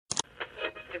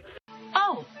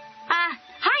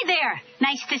Hi there.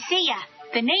 Nice to see ya.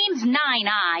 The name's Nine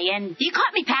Eye, and you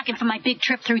caught me packing for my big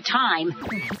trip through time.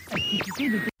 Who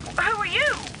are you?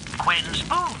 Quentin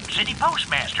Spoon, City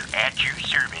Postmaster, at your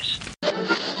service.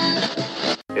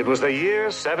 It was the year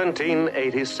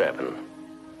 1787.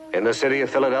 In the city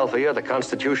of Philadelphia, the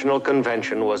Constitutional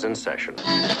Convention was in session.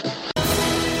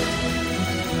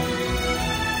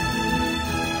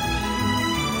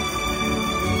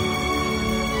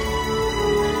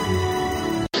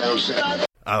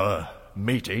 Our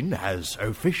meeting has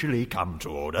officially come to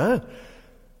order.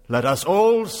 Let us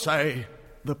all say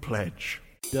the pledge.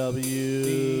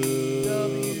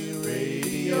 WDW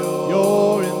Radio,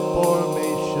 your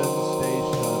information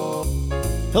station.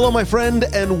 Hello, my friend,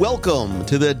 and welcome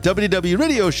to the WDW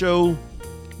Radio Show,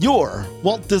 your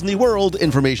Walt Disney World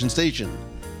information station.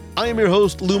 I am your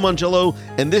host, Lou Mangello,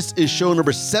 and this is show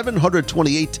number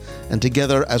 728. And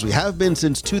together, as we have been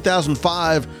since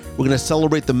 2005, we're going to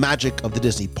celebrate the magic of the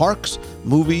Disney parks,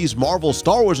 movies, Marvel,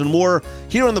 Star Wars, and more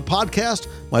here on the podcast,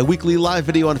 my weekly live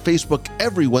video on Facebook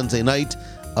every Wednesday night,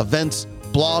 events,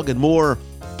 blog, and more.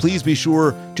 Please be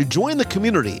sure to join the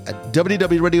community at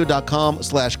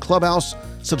wdwradio.com/clubhouse,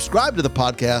 subscribe to the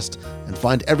podcast, and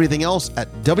find everything else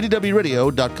at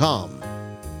wdwradio.com.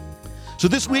 So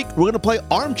this week, we're going to play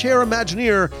Armchair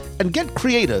Imagineer and get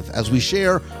creative as we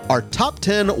share our top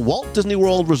 10 Walt Disney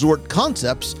World Resort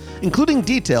concepts, including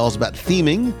details about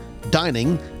theming,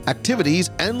 dining,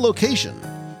 activities, and location.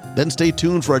 Then stay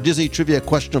tuned for our Disney Trivia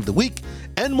Question of the Week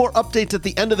and more updates at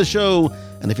the end of the show.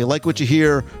 And if you like what you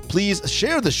hear, please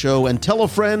share the show and tell a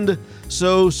friend.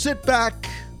 So sit back,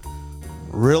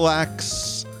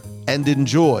 relax, and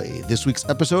enjoy this week's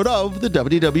episode of the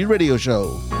WDW Radio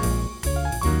Show.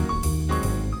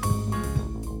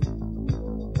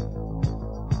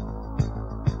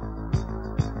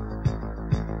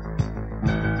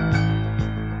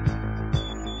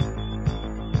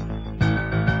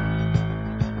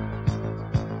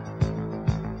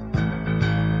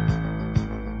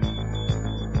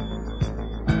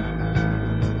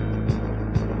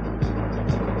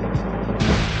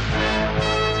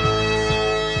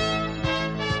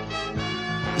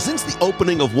 Since the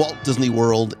opening of Walt Disney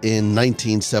World in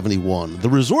 1971, the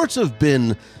resorts have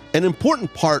been an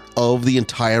important part of the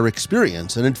entire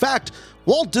experience. And in fact,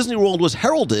 Walt Disney World was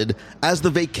heralded as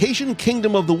the vacation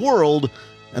kingdom of the world,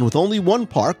 and with only one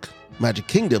park, Magic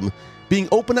Kingdom, being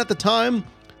open at the time,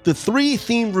 the three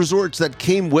themed resorts that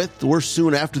came with or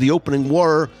soon after the opening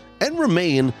were, and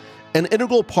remain, an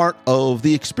integral part of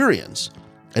the experience.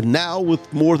 And now,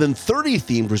 with more than 30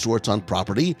 themed resorts on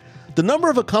property, the number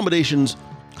of accommodations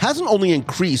hasn't only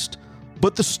increased,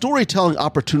 but the storytelling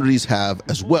opportunities have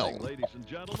as well.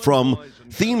 From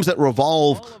themes that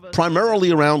revolve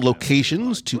primarily around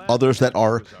locations to others that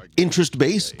are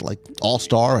interest-based, like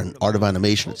All-Star and Art of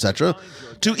Animation, etc.,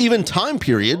 to even time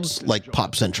periods like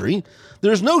Pop Century,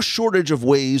 there's no shortage of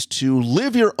ways to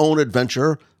live your own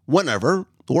adventure whenever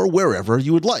or wherever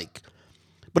you would like.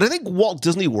 But I think Walt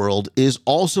Disney World is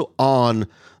also on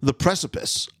the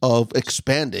precipice of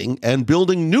expanding and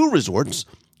building new resorts,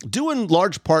 due in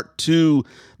large part to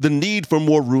the need for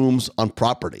more rooms on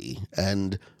property.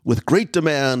 And with great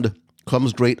demand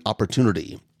comes great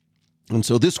opportunity. And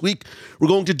so this week, we're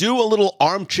going to do a little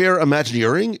armchair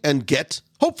Imagineering and get,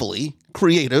 hopefully,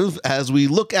 creative as we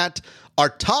look at our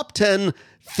top 10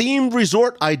 themed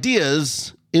resort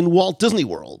ideas in Walt Disney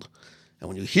World. And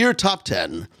when you hear top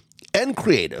 10 and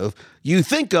creative, you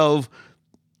think of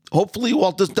hopefully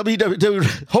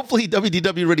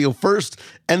WDW Radio first,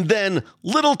 and then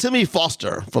Little Timmy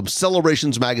Foster from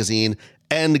Celebrations Magazine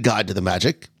and Guide to the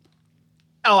Magic.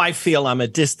 Oh, I feel I'm a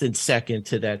distant second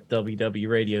to that WW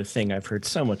Radio thing I've heard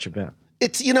so much about.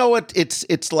 It's, you know what,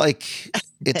 it's like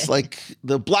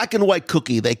the black and white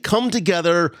cookie. They come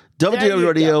together, WDW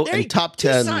Radio and top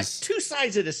 10s. Two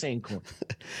sides of the same coin.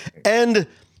 And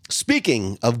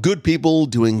speaking of good people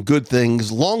doing good things,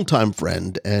 longtime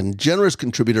friend and generous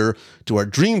contributor to our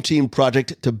Dream Team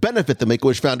project to benefit the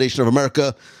Make-A-Wish Foundation of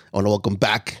America, I want to welcome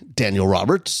back Daniel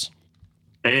Roberts.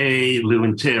 Hey, Lou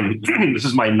and Tim. This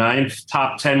is my 9th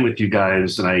top 10 with you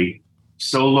guys, and I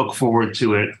so look forward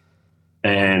to it.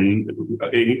 And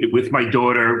with my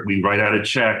daughter, we write out a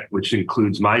check, which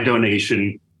includes my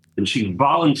donation, and she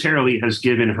voluntarily has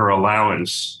given her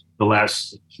allowance the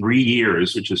last 3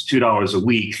 years, which is $2 a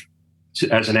week,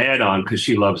 as an add-on because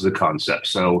she loves the concept.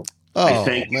 So I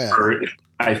thank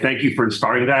you for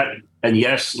inspiring that. And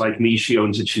yes, like me, she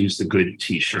owns a Choose the Good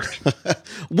t-shirt.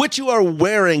 Which you are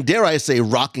wearing, dare I say,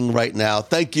 rocking right now.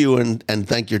 Thank you, and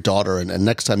thank your daughter. And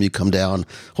next time you come down,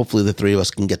 hopefully the three of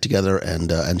us can get together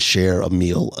and share a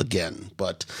meal again.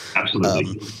 But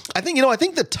absolutely. I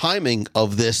think the timing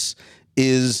of this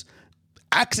is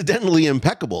accidentally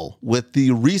impeccable with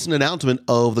the recent announcement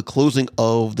of the closing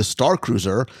of the Star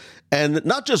Cruiser. And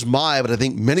not just my, but I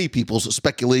think many people's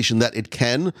speculation that it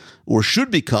can or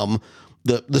should become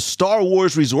the Star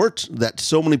Wars resort that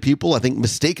so many people, I think,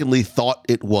 mistakenly thought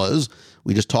it was.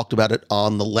 We just talked about it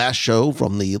on the last show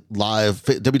from the live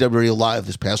WDW Radio Live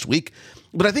this past week.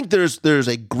 But I think there's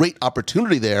a great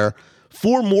opportunity there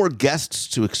for more guests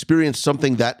to experience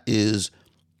something that is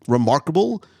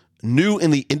remarkable, new in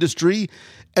the industry,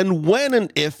 and when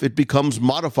and if it becomes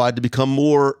modified to become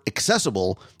more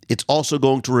accessible, it's also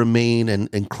going to remain an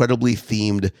incredibly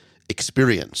themed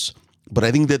experience. But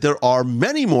I think that there are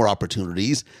many more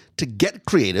opportunities to get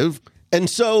creative. And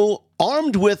so,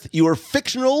 armed with your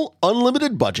fictional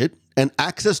unlimited budget and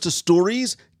access to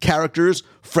stories, characters,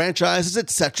 franchises,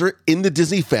 etc. in the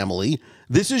Disney family,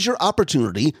 this is your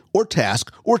opportunity or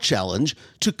task or challenge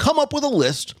to come up with a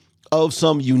list of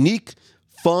some unique,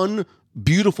 fun,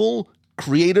 beautiful,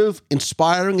 creative,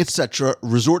 inspiring, etc.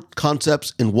 resort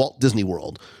concepts in Walt Disney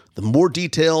World. The more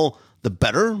detail, the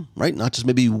better, right? Not just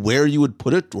maybe where you would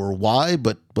put it or why,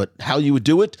 but how you would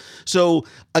do it. So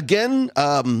again,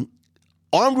 armed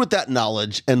with that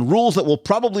knowledge and rules that will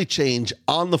probably change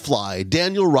on the fly,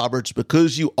 Daniel Roberts,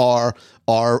 because you are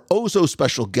our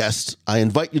oh-so-special guest, I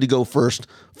invite you to go first,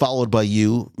 followed by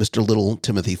you, Mr. Little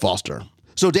Timothy Foster.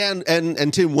 So Dan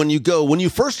and Tim, when you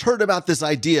first heard about this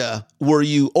idea, were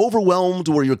you overwhelmed?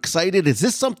 Were you excited? Is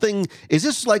this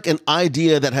like an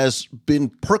idea that has been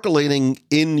percolating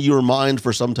in your mind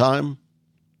for some time?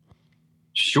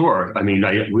 Sure. I mean,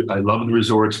 I love the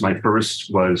resorts. My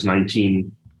first was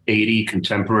 1980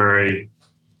 Contemporary,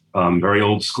 very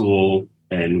old school.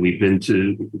 And we've been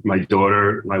to, my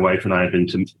daughter, my wife and I have been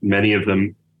to many of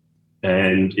them.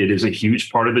 And it is a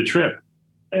huge part of the trip.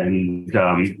 And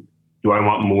do I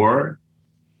want more?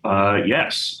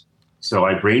 Yes. So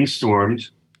I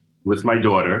brainstormed with my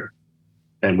daughter,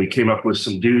 and we came up with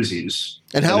some doozies.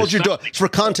 And how old's your daughter? For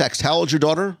context, how old's your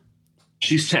daughter?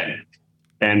 She's 10.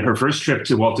 And her first trip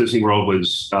to Walt Disney World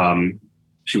was,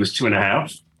 she was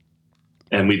 2.5.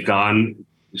 And we've gone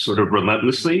sort of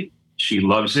relentlessly. She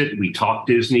loves it. We talk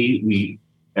Disney.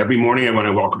 Every morning when I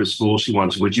walk her to school, she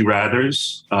wants Would You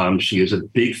Rathers. She is a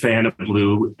big fan of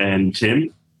Blue and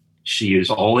Tim. She is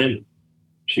all in.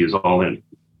 She is all in.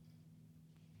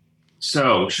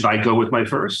 So should I go with my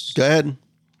first? Go ahead.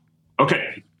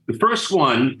 Okay. The first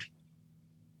one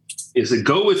is a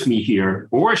go with me here,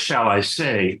 or shall I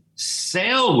say,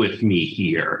 sail with me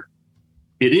here.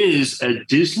 It is a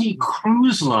Disney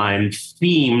Cruise Line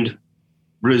themed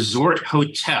resort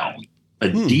hotel, a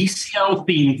DCL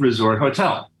themed resort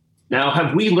hotel. Now,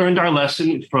 have we learned our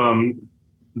lesson from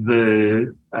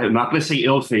I'm not going to say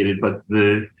ill-fated, but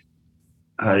the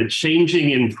changing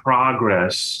in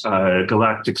progress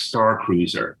Galactic Star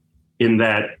Cruiser, in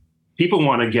that people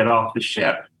want to get off the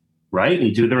ship, right,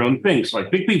 and do their own thing. So I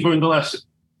think we've learned the lesson.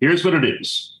 Here's what it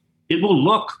is. It will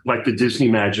look like the Disney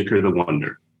Magic or the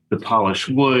Wonder. The polished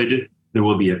wood, there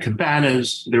will be a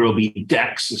cabanas, there will be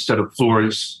decks instead of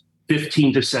floors.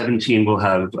 15 to 17 will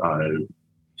have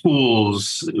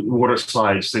pools, water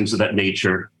slides, things of that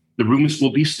nature. The rooms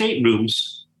will be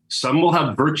staterooms. Some will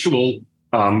have virtual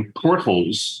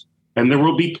portholes, and there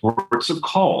will be ports of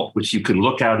call, which you can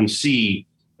look out and see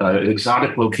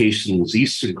exotic locations,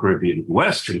 Eastern Caribbean,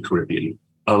 Western Caribbean,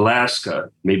 Alaska,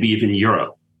 maybe even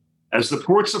Europe. As the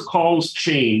ports of calls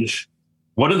change,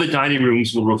 one of the dining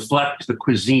rooms will reflect the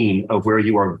cuisine of where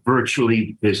you are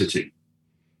virtually visiting.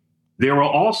 There will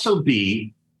also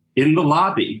be, in the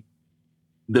lobby,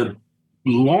 the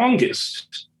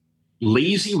longest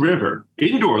lazy river,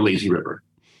 indoor lazy river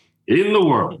in the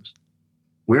world,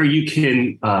 where you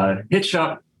can hitch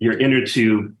up your inner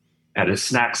tube at a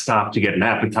snack stop to get an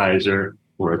appetizer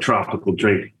or a tropical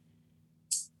drink.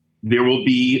 There will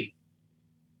be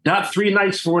not 3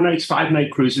 nights, 4 nights,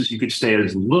 5-night cruises. You could stay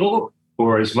as little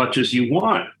or as much as you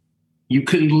want. You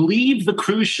can leave the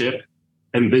cruise ship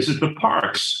and visit the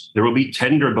parks. There will be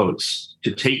tender boats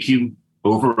to take you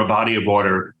over a body of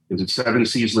water. Is it Seven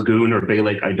Seas Lagoon or Bay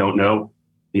Lake? I don't know.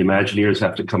 The Imagineers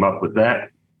have to come up with that.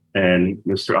 And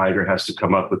Mr. Iger has to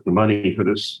come up with the money for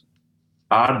this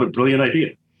odd but brilliant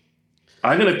idea.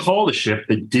 I'm going to call the ship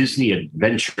the Disney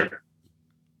Adventure.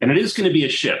 And it is going to be a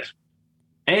ship.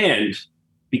 And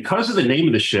because of the name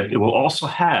of the ship, it will also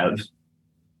have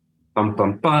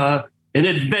an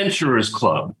adventurers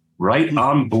club right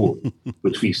on board,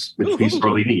 which we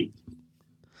sorely need.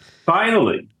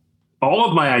 Finally, all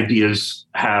of my ideas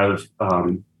have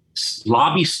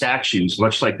lobby statues,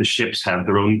 much like the ships have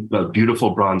their own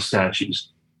beautiful bronze statues.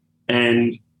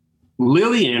 And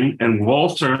Lillian and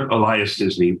Walter Elias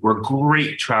Disney were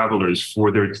great travelers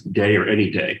for their day or any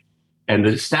day. And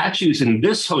the statues in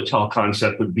this hotel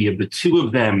concept would be of the two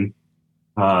of them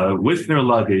with their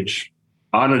luggage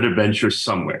on an adventure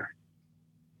somewhere.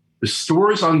 The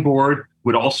stores on board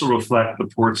would also reflect the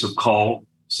ports of call,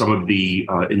 some of the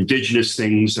indigenous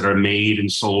things that are made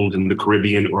and sold in the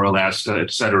Caribbean or Alaska,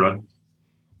 et cetera.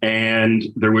 And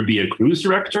there would be a cruise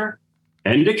director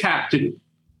and a captain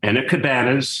and a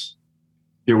cabanas.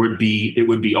 It would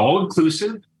be all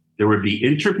inclusive. There would be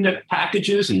internet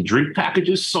packages and drink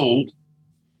packages sold.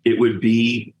 It would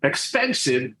be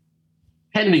expensive,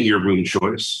 pending your room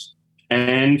choice.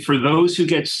 And for those who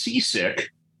get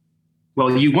seasick,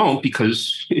 well, you won't,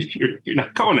 because you're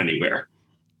not going anywhere.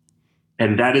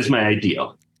 And that is my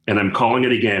ideal. And I'm calling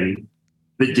it again,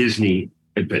 the Disney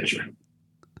Adventure.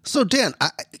 So, Dan,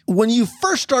 when you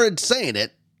first started saying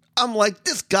it, I'm like,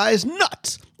 this guy's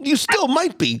nuts. You still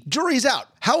might be. Jury's out.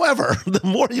 However, the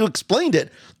more you explained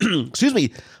it, excuse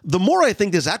me, the more I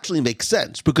think this actually makes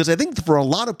sense, because I think for a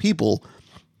lot of people,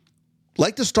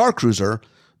 like the Star Cruiser,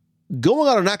 going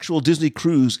on an actual Disney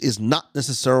cruise is not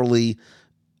necessarily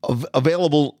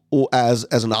available as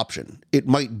an option. It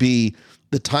might be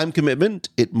the time commitment.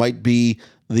 It might be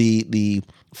the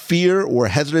fear or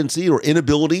hesitancy or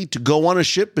inability to go on a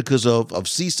ship because of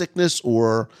seasickness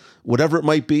or whatever it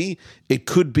might be. It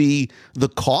could be the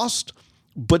cost,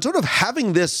 but sort of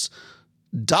having this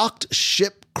docked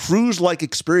ship cruise-like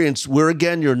experience where,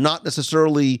 again, you're not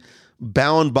necessarily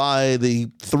bound by the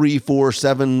 3, 4,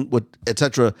 7, et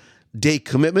cetera, day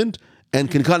commitment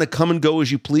and can kind of come and go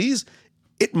as you please.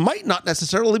 It might not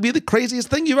necessarily be the craziest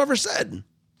thing you've ever said.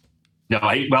 No,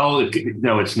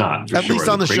 it's not. At least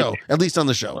on the show. At least on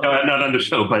the show. No, not on the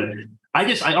show. But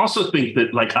I also think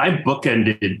that, like, I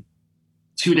bookended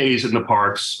 2 days in the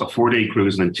parks, a 4-day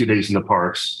cruise, and then 2 days in the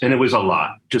parks, and it was a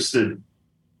lot. Just the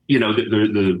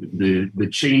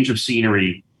change of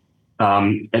scenery.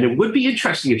 And it would be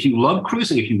interesting if you love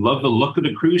cruising, if you love the look of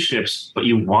the cruise ships, but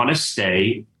you want to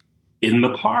stay in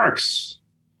the parks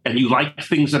and you like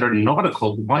things that are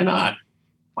nautical. Why not?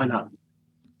 Why not?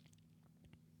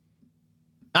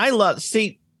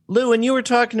 See, Lou, when you were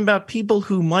talking about people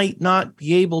who might not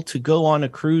be able to go on a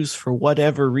cruise for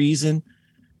whatever reason,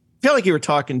 I feel like you were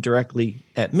talking directly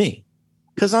at me,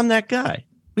 because I'm that guy.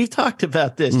 We've talked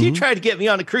about this. Mm-hmm. You tried to get me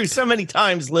on a cruise so many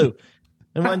times, Lou,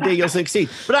 and one day you'll succeed.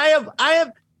 But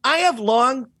I have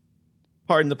long,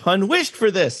 pardon the pun, wished for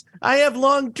this. I have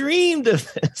long dreamed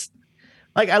of this.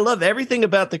 Like, I love everything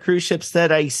about the cruise ships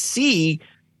that I see.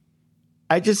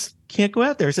 I just can't go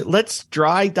out there. So let's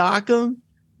dry dock them.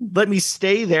 Let me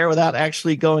stay there without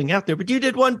actually going out there. But you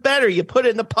did one better. You put it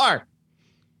in the park.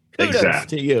 Kudos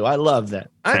to you. I love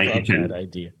that. I love that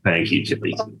idea. Thank you,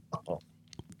 Timothy.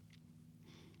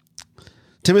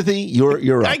 Timothy,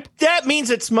 you're up. That means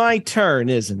it's my turn,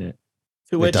 isn't it?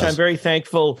 To which I'm very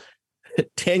thankful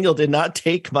Daniel did not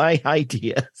take my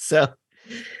idea. So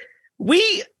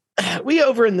we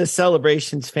over in the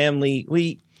Celebrations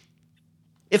family,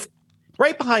 if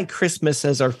right behind Christmas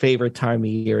as our favorite time of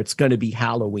year, it's going to be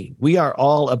Halloween. We are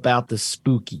all about the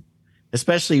spooky,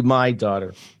 especially my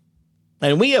daughter.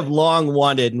 And we have long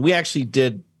wanted, and we actually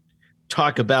did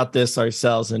talk about this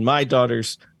ourselves, and my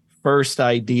daughter's first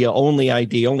idea, only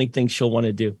thing she'll want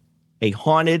to do, a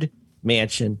haunted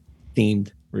mansion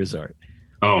themed resort.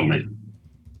 Oh, man.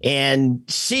 And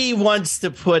she wants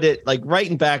to put it like right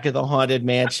in back of the haunted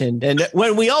mansion. And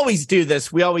when we always do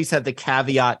this, we always have the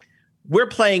caveat, we're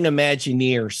playing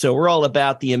Imagineer, so we're all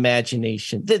about the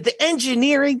imagination. The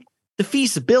engineering, the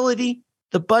feasibility,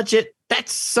 the budget,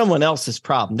 that's someone else's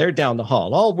problem. They're down the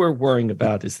hall. All we're worrying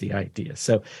about is the idea.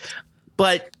 So,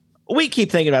 but we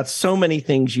keep thinking about so many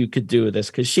things you could do with this,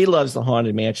 because she loves the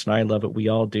haunted mansion. I love it. We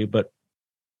all do. But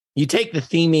you take the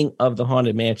theming of the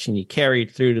haunted mansion, you carry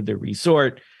it through to the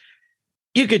resort.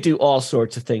 You could do all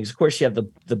sorts of things. Of course, you have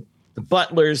the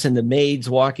butlers and the maids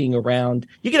walking around.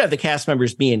 You could have the cast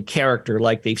members be in character,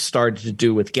 like they've started to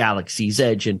do with Galaxy's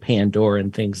Edge and Pandora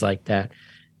and things like that.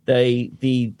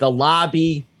 The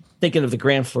lobby, thinking of the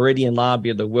Grand Floridian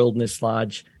lobby or the Wilderness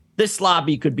Lodge, this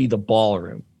lobby could be the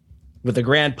ballroom with a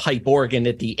grand pipe organ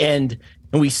at the end,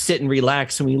 and we sit and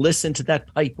relax and we listen to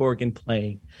that pipe organ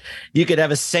playing. You could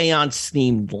have a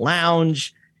seance-themed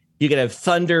lounge. You could have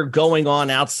thunder going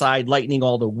on outside, lightning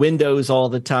all the windows all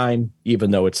the time, even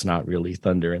though it's not really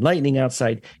thunder and lightning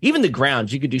outside. Even the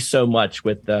grounds, you could do so much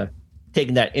with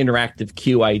taking that interactive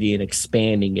queue idea and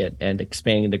expanding it, and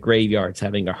expanding the graveyards,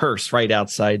 having a hearse right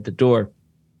outside the door.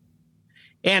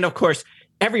 And of course,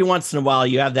 every once in a while,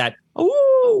 you have that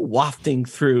wafting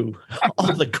through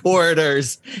all the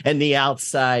corridors and the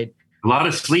outside. A lot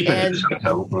of sleep in this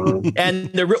hotel.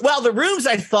 And the rooms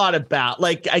I thought about,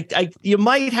 like you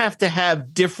might have to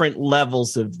have different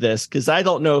levels of this, because I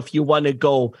don't know if you want to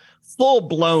go full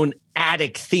blown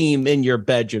attic theme in your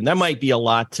bedroom. That might be a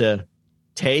lot to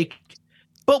take,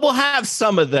 but we'll have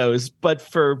some of those. But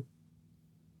for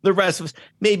the rest of us,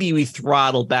 maybe we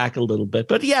throttle back a little bit.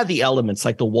 But yeah, the elements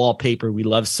like the wallpaper we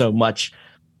love so much,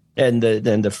 and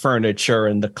the furniture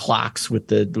and the clocks with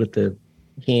the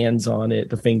hands on it,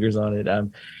 the fingers on it.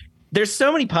 There's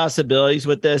so many possibilities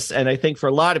with this. And I think for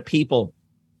a lot of people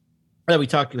that we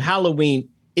talked to, Halloween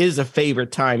is a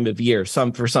favorite time of year.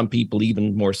 For some people,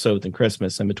 even more so than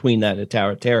Christmas. And between that and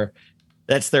Tower of Terror,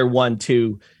 that's their one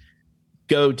to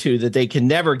go to that they can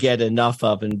never get enough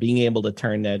of. And being able to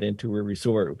turn that into a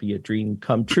resort would be a dream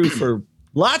come true for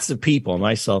lots of people,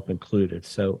 myself included.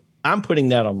 So I'm putting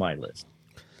that on my list.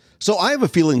 So I have a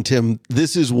feeling, Tim,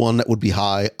 this is one that would be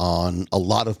high on a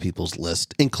lot of people's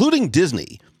list, including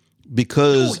Disney,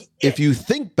 because if you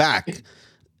think back,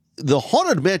 the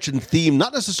Haunted Mansion theme,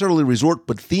 not necessarily resort,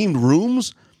 but themed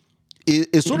rooms,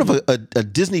 is sort of a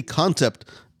Disney concept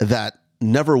that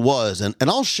never was. And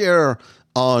I'll share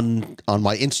on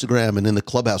my Instagram and in the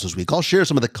Clubhouse this week, I'll share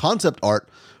some of the concept art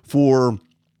for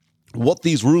what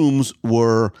these rooms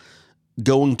were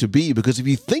going to be. Because if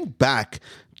you think back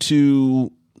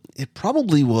to... it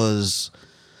probably was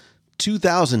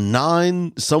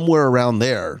 2009, somewhere around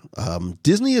there.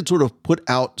 Disney had sort of put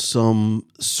out some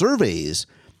surveys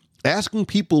asking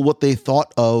people what they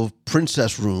thought of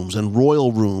princess rooms and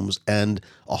royal rooms and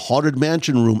a Haunted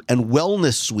Mansion room and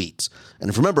wellness suites. And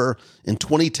if you remember, in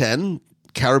 2010,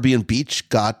 Caribbean Beach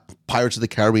got Pirates of the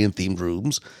Caribbean themed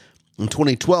rooms. In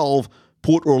 2012,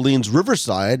 Port Orleans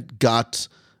Riverside got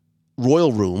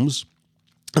royal rooms.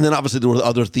 And then obviously there were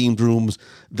other themed rooms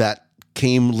that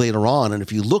came later on. And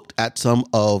if you looked at some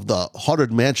of the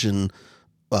Haunted Mansion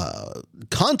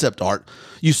concept art,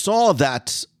 you saw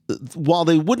that while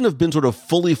they wouldn't have been sort of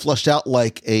fully fleshed out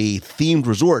like a themed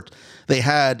resort, they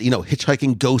had,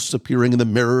 hitchhiking ghosts appearing in the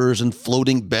mirrors and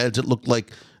floating beds. It looked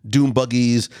like doom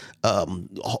buggies,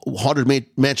 Haunted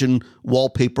Mansion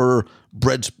wallpaper,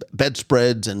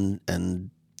 bedspreads, and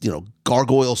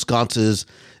gargoyle sconces,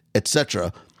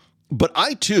 etc. But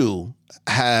I, too,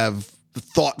 have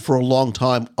thought for a long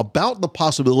time about the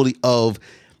possibility of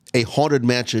a Haunted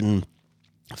Mansion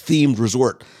themed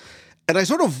resort. And I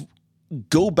sort of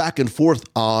go back and forth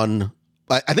on,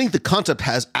 I think the concept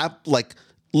has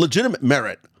legitimate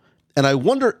merit. And I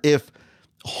wonder if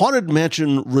Haunted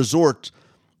Mansion resort,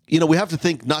 we have to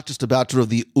think not just about sort of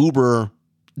the uber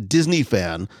Disney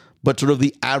fan, but sort of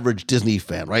the average Disney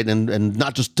fan, right? And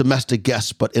not just domestic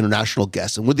guests, but international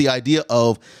guests. And with the idea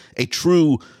of a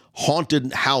true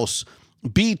haunted house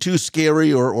be too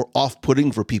scary or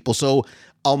off-putting for people. So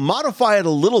I'll modify it a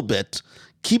little bit,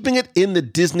 keeping it in the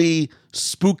Disney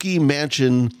spooky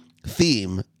mansion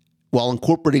theme while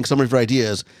incorporating some of your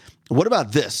ideas. What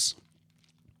about this?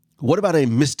 What about a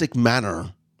Mystic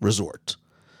Manor resort,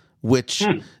 which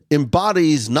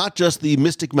embodies not just the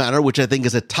Mystic Manor, which I think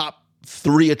is a top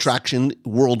 3 attraction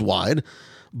worldwide,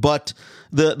 but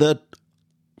the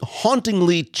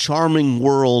hauntingly charming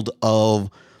world of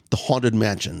the Haunted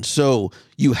Mansion. So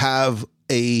you have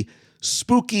a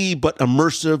spooky but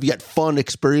immersive yet fun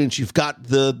experience. You've got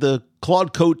the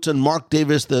Claude Coates and Mark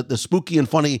Davis, the spooky and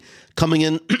funny coming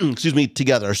in,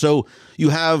 together. So you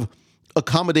have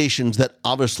accommodations that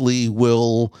obviously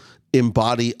will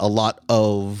embody a lot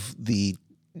of the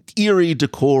eerie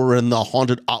decor and the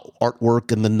haunted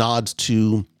artwork and the nods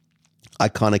to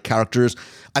iconic characters.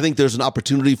 I think there's an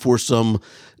opportunity for some,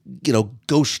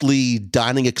 ghostly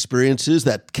dining experiences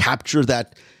that capture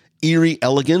that eerie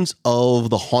elegance of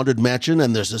the Haunted Mansion.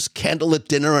 And there's this candlelit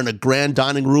dinner and a grand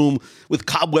dining room with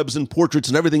cobwebs and portraits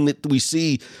and everything that we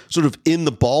see sort of in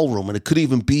the ballroom. And it could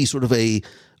even be sort of a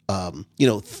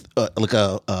like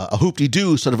a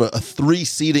hoop-de-doo, sort of a 3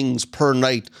 seatings per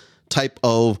night type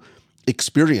of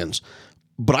experience.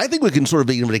 But I think we can sort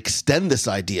of even extend this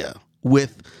idea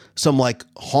with some like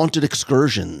haunted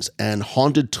excursions and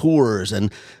haunted tours,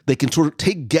 and they can sort of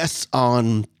take guests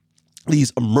on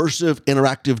these immersive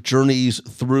interactive journeys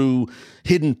through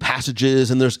hidden passages,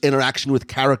 and there's interaction with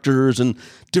characters and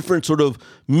different sort of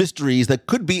mysteries that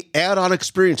could be add-on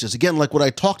experiences. Again, like what I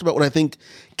talked about, what I think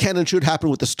can and should happen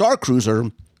with the Star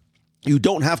Cruiser, you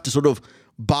don't have to sort of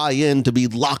buy in to be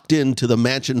locked into the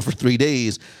mansion for 3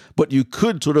 days, but you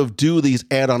could sort of do these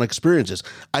add-on experiences.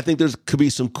 I think could be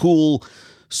some cool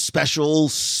special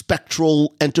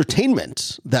spectral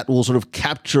entertainment that will sort of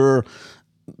capture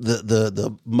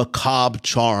the macabre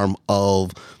charm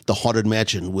of the Haunted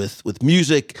Mansion with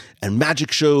music and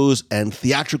magic shows and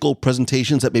theatrical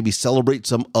presentations that maybe celebrate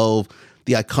some of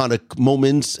the iconic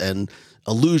moments and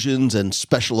illusions and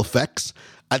special effects.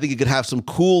 I think it could have some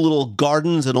cool little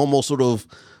gardens and almost sort of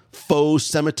faux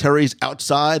cemeteries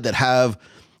outside that have,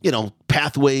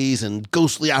 pathways and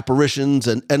ghostly apparitions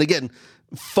and again,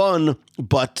 fun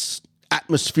but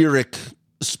atmospheric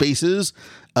spaces.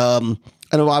 And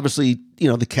obviously,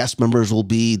 the cast members will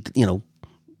be,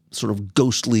 sort of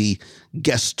ghostly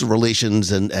guest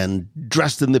relations and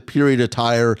dressed in the period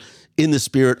attire in the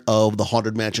spirit of the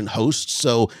Haunted Mansion hosts.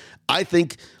 So I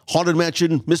think Haunted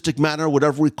Mansion, Mystic Manor,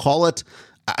 whatever we call it,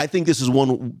 I think this is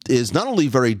not only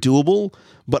very doable,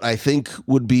 but I think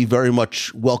would be very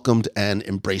much welcomed and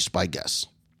embraced by guests.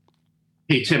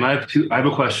 Hey, Tim, I have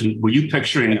a question. Were you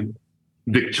picturing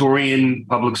Victorian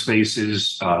public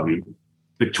spaces,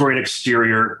 Victorian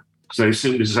exterior? Because I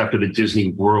assume this is after the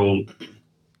Disney World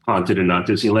haunted and not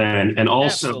Disneyland. And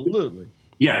also, absolutely.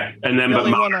 Yeah. And then, the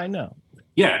only one I know.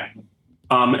 Yeah.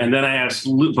 And then I asked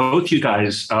both you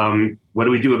guys, what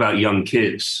do we do about young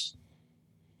kids?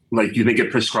 Like, do you think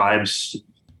it prescribes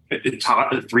 3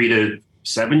 to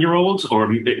 7-year-olds, or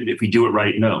if we do it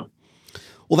right, no?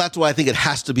 Well, that's why I think it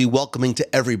has to be welcoming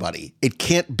to everybody. It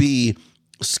can't be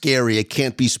scary. It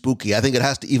can't be spooky. I think it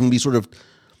has to even be sort of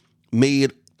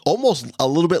made almost a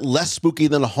little bit less spooky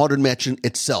than a Haunted Mansion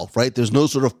itself, right? There's no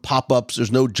sort of pop-ups.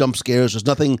 There's no jump scares. There's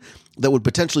nothing that would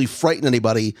potentially frighten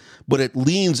anybody, but it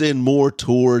leans in more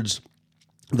towards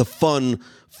the fun,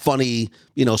 funny,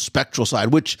 spectral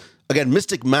side, which, again,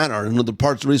 Mystic Manor, and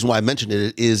the reason why I mentioned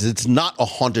it is it's not a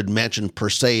haunted mansion per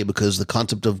se, because the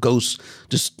concept of ghosts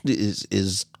just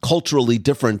is culturally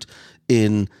different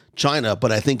in China.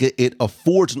 But I think it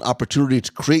affords an opportunity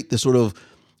to create this sort of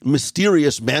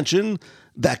mysterious mansion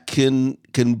that can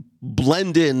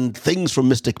blend in things from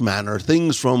Mystic Manor,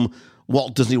 things from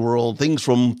Walt Disney World, things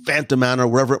from Phantom Manor,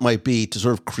 wherever it might be, to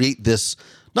sort of create this,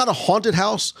 not a haunted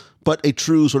house, but a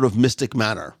true sort of Mystic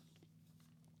Manor.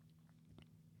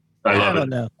 I don't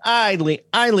know. I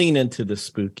lean into the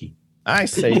spooky. I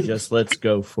say just let's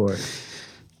go for it.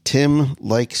 Tim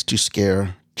likes to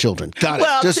scare children. Got it.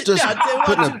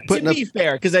 Well, to be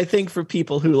fair, because I think for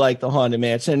people who like the Haunted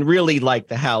Mansion and really like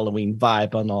the Halloween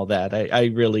vibe on all that, I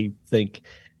really think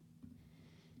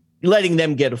letting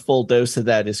them get a full dose of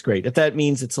that is great. If that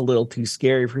means it's a little too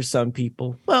scary for some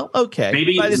people, well, okay.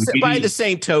 Maybe by the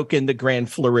same token, the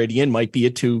Grand Floridian might be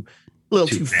a little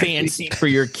too fancy for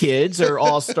your kids, or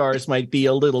All Stars might be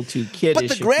a little too kiddish.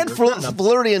 But the Grand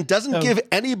Floridian doesn't give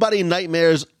anybody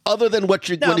nightmares other than when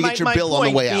you get your bill on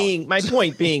the way out. My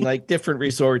point being, like, different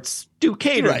resorts do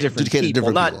cater to different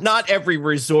people. Not every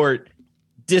resort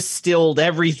distilled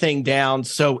everything down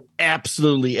so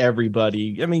absolutely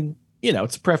everybody. I mean,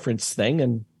 it's a preference thing,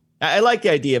 and I like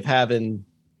the idea of having.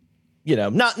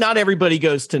 Not everybody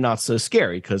goes to not so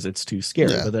scary because it's too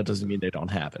scary, but that doesn't mean they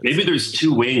don't have it. Maybe there's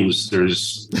 2 wings.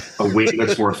 There's a wing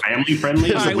that's more family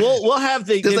friendly. All right, we'll have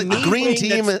the green wing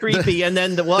team that's creepy, and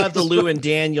then we'll have the Lou and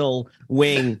Daniel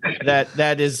wing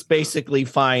that is basically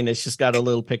fine. It's just got a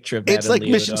little picture of that. It's like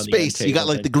Mission Space. You got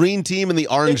like the green team and the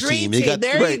orange team. You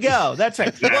go. That's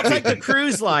right. Well, it's like the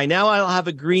cruise line. Now I'll have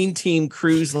a green team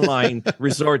cruise line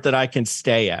resort that I can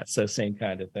stay at. So same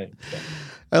kind of thing. So.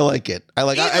 I like it.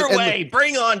 Either way,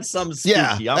 bring on some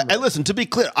spooky. Yeah, and listen, to be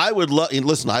clear, I would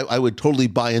I would totally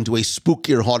buy into a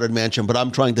spookier Haunted Mansion, but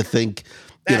I'm trying to think,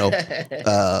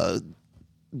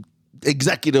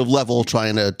 executive level,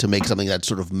 trying to make something that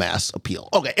sort of mass appeal.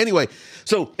 Okay, anyway,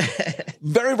 so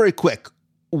very, very quick.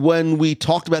 When we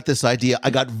talked about this idea,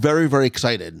 I got very, very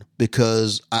excited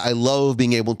because I love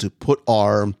being able to put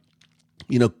our,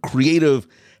 creative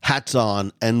hats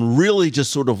on and really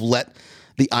just sort of let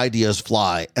the ideas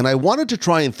fly. And I wanted to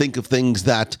try and think of things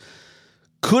that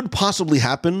could possibly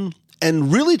happen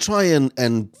and really try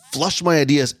and flush my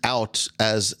ideas out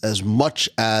as much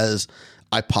as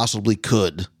I possibly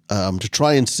could, to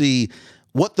try and see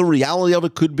what the reality of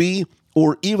it could be,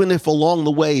 or even if along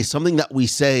the way, something that we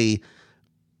say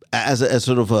as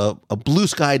sort of a blue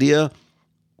sky idea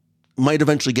might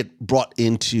eventually get brought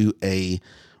into a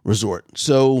resort.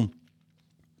 So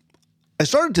I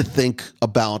started to think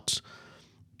about,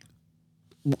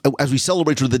 as we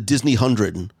celebrate the Disney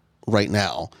 100 right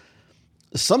now,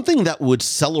 something that would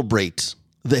celebrate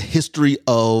the history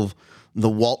of the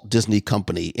Walt Disney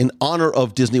Company in honor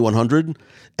of Disney 100.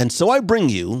 And so I bring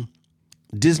you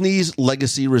Disney's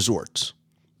Legacy Resorts,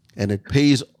 and it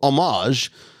pays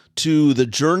homage to the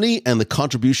journey and the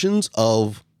contributions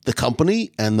of the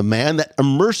company and the man that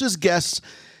immerses guests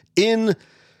in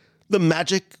the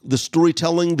magic, the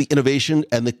storytelling, the innovation,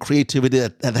 and the creativity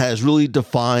that has really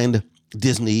defined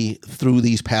Disney through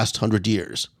these past 100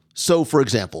 years. So, for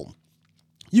example,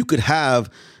 you could have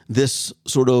this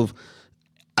sort of,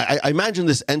 I imagine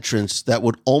this entrance that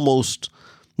would almost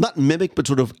not mimic, but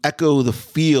sort of echo the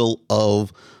feel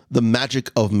of the magic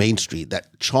of Main Street,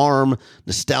 that charm,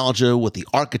 nostalgia with the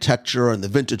architecture and the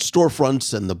vintage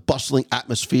storefronts and the bustling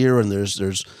atmosphere. And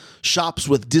there's shops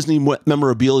with Disney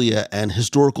memorabilia and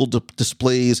historical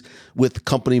displays with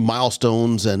company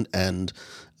milestones and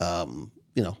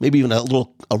maybe even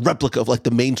a replica of like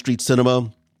the Main Street Cinema.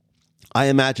 I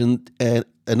imagine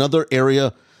another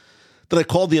area that I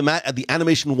call the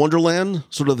animation wonderland,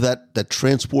 sort of that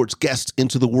transports guests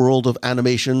into the world of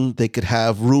animation. They could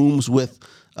have rooms with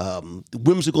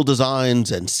whimsical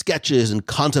designs and sketches and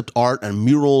concept art and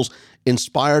murals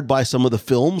inspired by some of the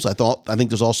films. I think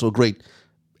there's also a great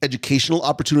educational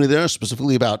opportunity there,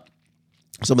 specifically about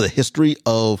some of the history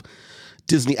of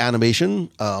Disney animation.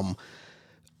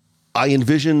 I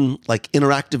envision like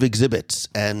interactive exhibits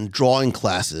and drawing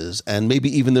classes, and maybe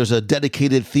even there's a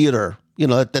dedicated theater,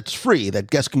 that's free,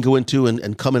 that guests can go into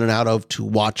and come in and out of to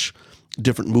watch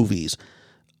different movies.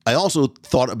 I also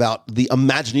thought about the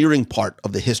Imagineering part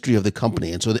of the history of the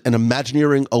company. And so an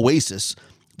Imagineering oasis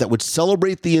that would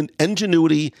celebrate the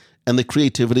ingenuity and the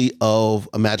creativity of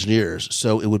Imagineers.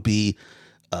 So it would be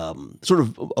sort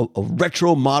of a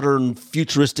retro, modern,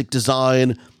 futuristic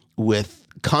design with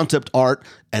concept art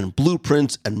and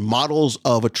blueprints and models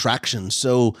of attractions.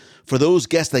 So for those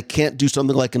guests that can't do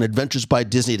something like an Adventures by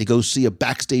Disney to go see a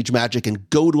Backstage Magic and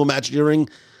go to Imagineering,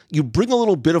 you bring a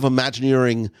little bit of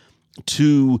Imagineering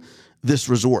to this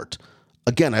resort.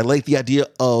 Again, I like the idea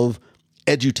of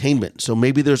edutainment. So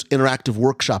maybe there's interactive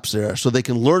workshops there so they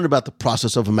can learn about the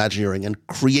process of Imagineering and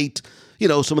create,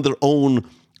 some of their own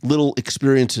little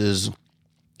experiences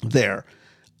there.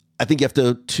 I think you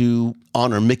have to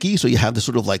honor Mickey. So you have this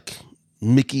sort of like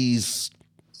Mickey's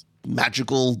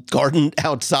magical garden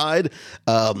outside.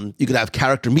 You could have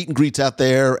character meet and greets out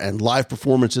there and live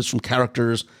performances from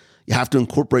characters. You have to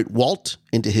incorporate Walt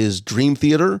into his dream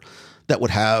theater that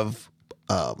would have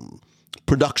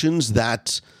productions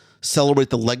that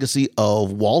celebrate the legacy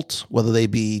of Walt, whether they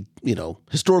be,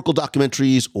 historical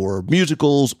documentaries or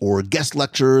musicals or guest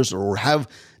lectures, or have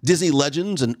Disney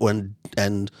legends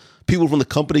and people from the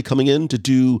company coming in to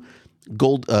do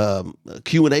gold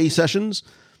Q&A sessions.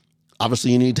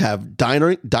 Obviously, you need to have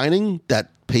dining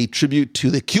that pay tribute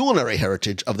to the culinary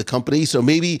heritage of the company. So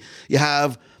maybe you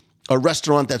have a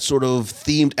restaurant that's sort of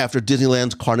themed after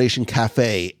Disneyland's Carnation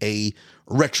Cafe, a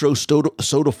retro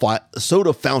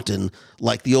soda fountain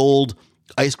like the old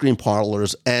ice cream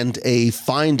parlors, and a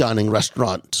fine dining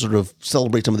restaurant to sort of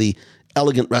celebrate some of the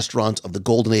elegant restaurants of the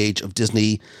golden age of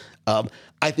Disney.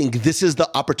 I think this is the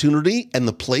opportunity and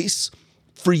the place.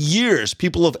 For years,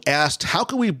 people have asked, how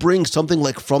can we bring something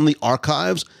like From the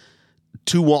Archives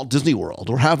to Walt Disney World,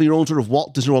 or have your own sort of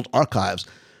Walt Disney World archives?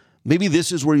 Maybe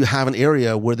this is where you have an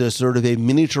area where there's sort of a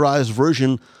miniaturized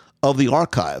version of the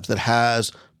archives that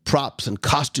has props and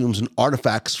costumes and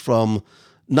artifacts from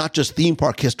not just theme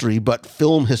park history, but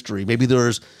film history. Maybe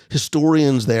there's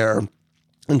historians there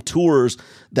and tours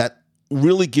that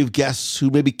really give guests who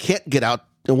maybe can't get out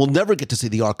and will never get to see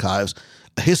the archives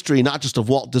a history not just of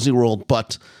Walt Disney World,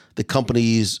 but the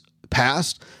company's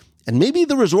past. And maybe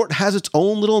the resort has its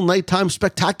own little nighttime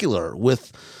spectacular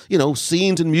with,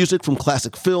 scenes and music from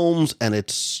classic films and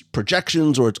its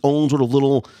projections, or its own sort of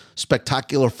little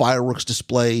spectacular fireworks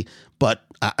display. But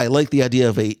I like the idea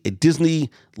of a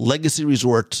Disney legacy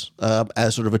resort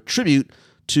as sort of a tribute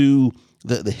to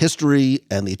the history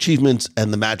and the achievements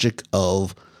and the magic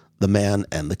of the man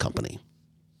and the company.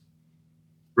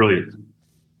 Brilliant.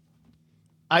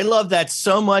 I love that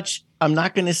so much. I'm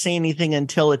not going to say anything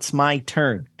until it's my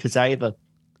turn, because I have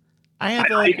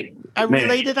a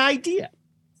related idea.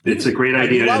 It's a great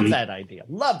idea. Love that idea.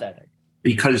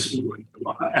 Because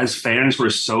as fans,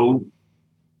 we're so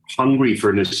hungry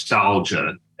for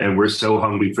nostalgia, and we're so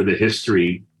hungry for the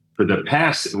history, for the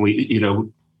past. And we,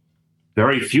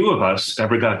 very few of us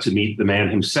ever got to meet the man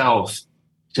himself,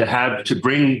 to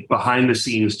bring behind the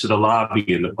scenes to the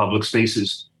lobby and the public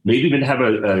spaces, maybe even have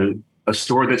a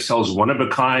store that sells one of a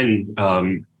kind,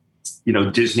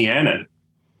 Disneyana.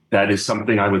 That is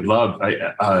something I would love.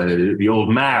 The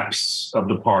old maps of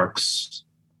the parks,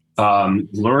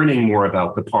 learning more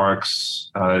about the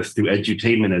parks through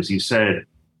edutainment, as you said.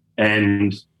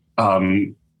 And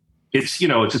it's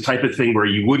a type of thing where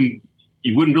you wouldn't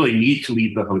really need to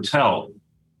leave the hotel.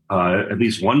 At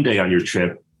least one day on your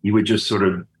trip, you would just sort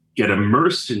of get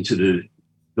immersed into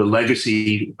the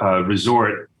legacy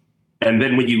resort. And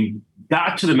then when you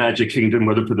got to the Magic Kingdom,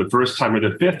 whether for the first time or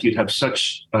the fifth, you'd have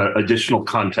such additional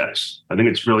context. I think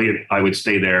it's brilliant. I would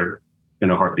stay there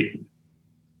in a heartbeat.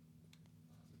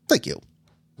 Thank you.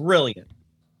 Brilliant.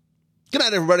 Good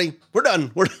night, everybody. We're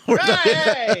done. We're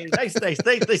Hey, done. nice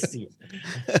to see you.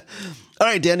 All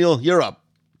right, Daniel, you're up.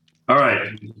 All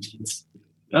right.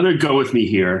 Another go with me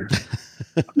here.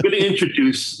 I'm going to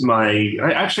introduce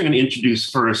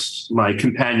first my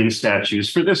companion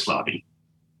statues for this lobby.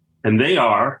 And they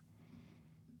are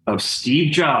of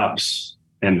Steve Jobs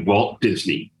and Walt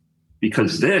Disney,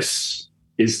 because this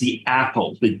is the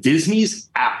Disney's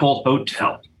Apple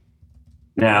Hotel.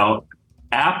 Now,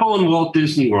 Apple and Walt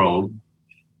Disney World,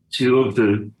 two of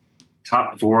the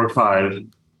top 4 or 5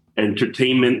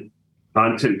 entertainment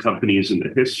content companies in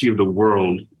the history of the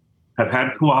world, have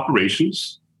had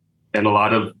cooperations and a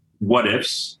lot of what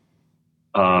ifs.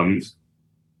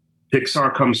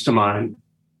 Pixar comes to mind.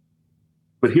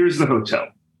 But here's the hotel.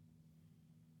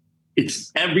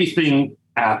 It's everything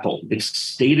Apple. It's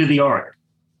state of the art.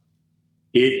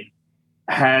 It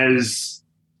has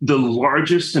the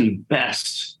largest and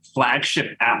best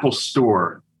flagship Apple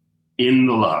store in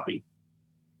the lobby.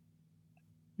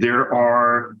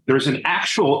 There's an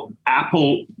actual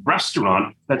Apple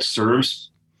restaurant that serves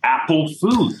Apple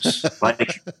foods,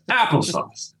 like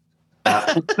applesauce,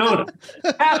 apple soda,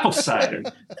 apple cider,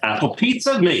 apple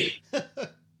pizza, me.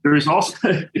 There's also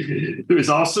going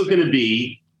to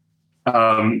be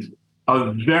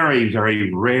a very,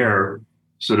 very rare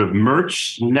sort of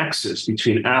merch nexus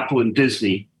between Apple and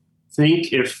Disney.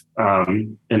 Think if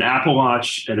an Apple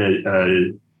Watch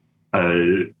and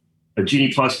a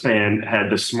Genie Plus band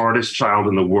had the smartest child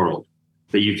in the world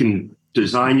that you can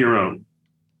design your own.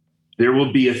 There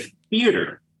will be a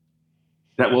theater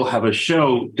that will have a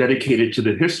show dedicated to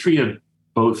the history of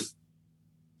both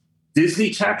Disney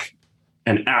tech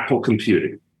and Apple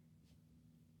computing.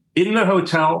 In the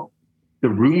hotel, the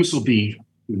rooms will be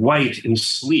white and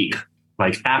sleek,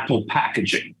 like Apple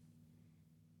packaging.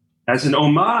 As an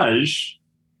homage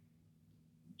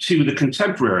to the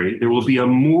contemporary, there will be a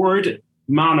moored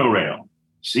monorail,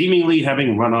 seemingly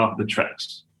having run off the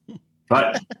tracks.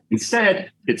 But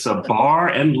instead, it's a bar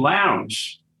and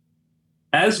lounge.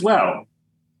 As well,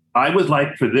 I would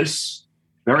like for this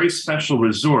very special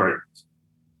resort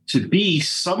to be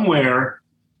somewhere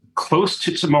close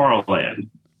to Tomorrowland,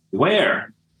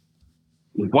 where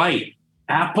white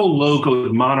Apple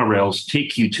logoed monorails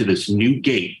take you to this new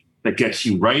gate that gets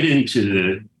you right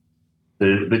into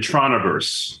the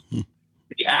Troniverse.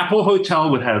 The Apple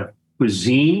Hotel would have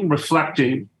cuisine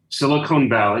reflecting Silicon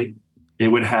Valley. It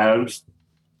would have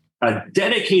a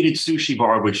dedicated sushi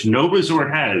bar, which no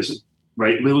resort has,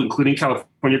 right, including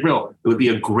California Grill. It would be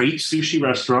a great sushi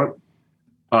restaurant.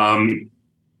 The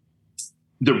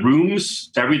rooms,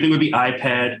 everything would be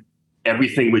iPad.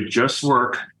 Everything would just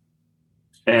work.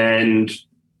 And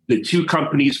the two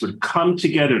companies would come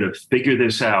together to figure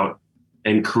this out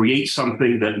and create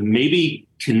something that maybe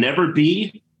can never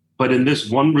be, but in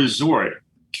this one resort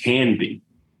can be.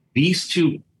 These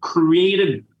two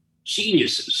creative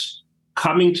geniuses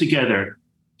coming together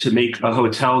to make a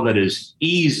hotel that is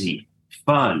easy,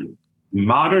 fun,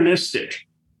 modernistic,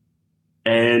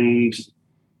 and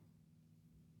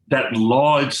that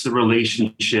lauds the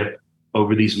relationship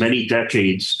over these many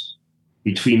decades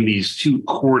between these two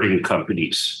courting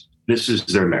companies. This is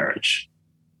their marriage.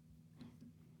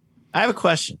 I have a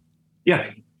question.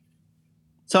 Yeah.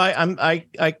 So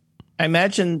I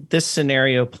imagine this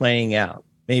scenario playing out,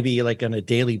 maybe like on a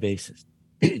daily basis.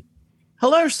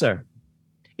 Hello, sir.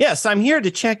 Yes, I'm here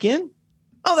to check in.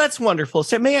 Oh, that's wonderful.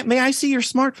 So may I see your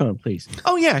smartphone, please?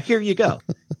 Oh, yeah, here you go.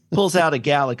 Pulls out a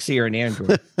Galaxy or an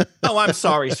Android. Oh, I'm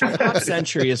sorry, sir. Half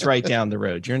Century is right down the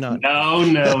road. You're not. No.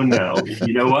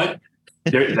 You know what?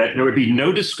 There would be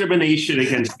no discrimination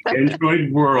against the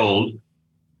Android world.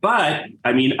 But,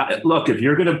 I mean, look, if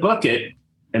you're going to book it,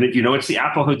 and if you know it's the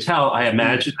Apple Hotel, I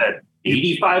imagine that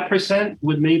 85%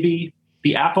 would maybe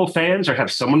be Apple fans or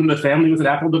have someone in the family with an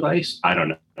Apple device. I don't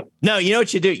know. No, you know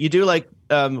what you do? You do like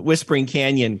Whispering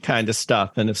Canyon kind of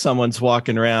stuff. And if someone's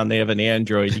walking around, they have an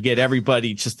Android, you get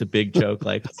everybody just a big joke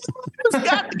like, who's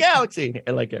got the Galaxy?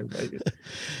 And like everybody.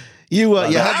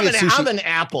 I'm an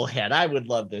Apple head. I would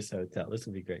love this hotel. This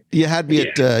would be great. You had me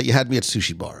at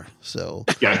Sushi Bar. So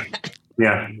yeah.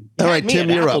 All right,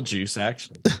 Tim, you're apple up. Juice,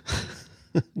 actually.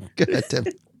 Go ahead, Tim.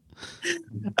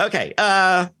 Okay.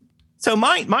 So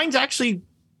mine's actually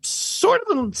sort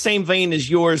of in the same vein as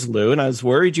yours, Lou. And I was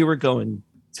worried you were going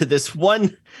to this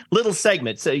one little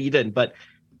segment, so you didn't. But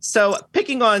So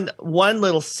picking on one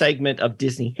little segment of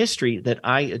Disney history that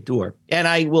I adore, and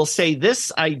I will say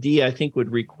this idea I think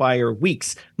would require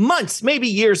weeks, months, maybe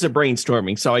years of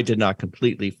brainstorming, so I did not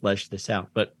completely flesh this out.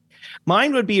 But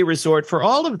mine would be a resort for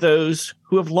all of those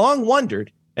who have long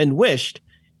wondered and wished,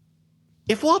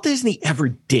 if Walt Disney ever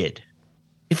did,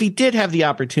 if he did have the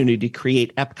opportunity to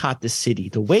create Epcot the city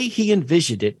the way he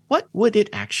envisioned it, what would it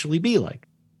actually be like?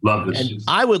 Love this. And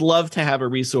I would love to have a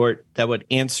resort that would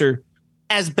answer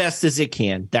as best as it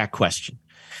can that question.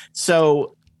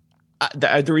 So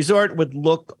the resort would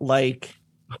look like,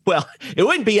 well, it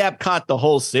wouldn't be Epcot the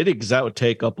whole city because that would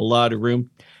take up a lot of room.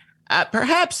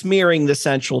 Perhaps mirroring the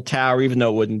Central Tower, even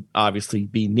though it wouldn't obviously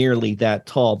be nearly that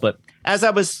tall. But as I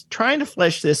was trying to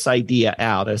flesh this idea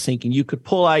out, I was thinking you could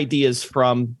pull ideas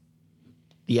from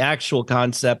the actual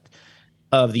concept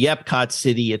of the Epcot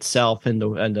city itself and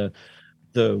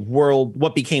the world,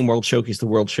 what became World Showcase, the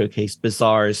World Showcase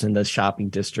bazaars and the shopping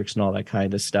districts and all that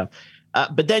kind of stuff.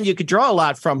 But then you could draw a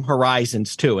lot from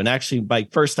Horizons too. And actually my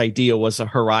first idea was a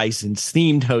Horizons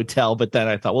themed hotel, but then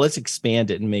I thought, well, let's expand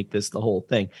it and make this the whole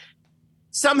thing.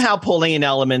 Somehow pulling in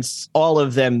elements, all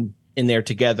of them in there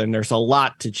together. And there's a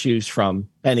lot to choose from.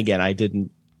 And again, I didn't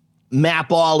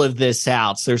map all of this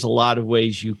out. So there's a lot of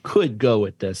ways you could go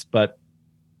with this, but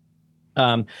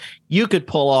you could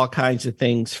pull all kinds of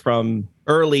things from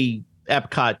early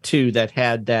Epcot 2 that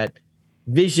had that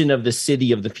vision of the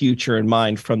city of the future in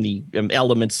mind, from the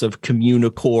elements of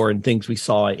Communicore and things we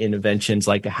saw in inventions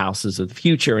like the houses of the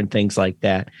future and things like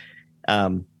that.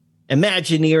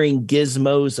 Imagineering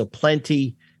gizmos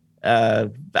aplenty.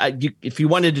 If you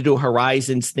wanted to do a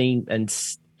Horizons theme and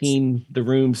theme the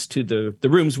rooms to the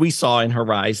rooms we saw in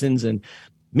Horizons, and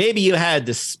maybe you had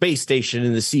the space station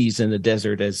in the seas and the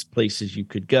desert as places you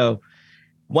could go.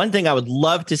 One thing I would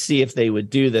love to see if they would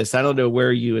do this, I don't know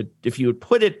where if you would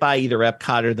put it by either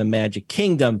Epcot or the Magic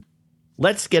Kingdom,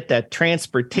 let's get that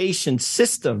transportation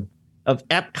system of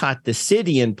Epcot, the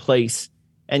city, in place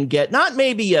and get not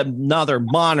maybe another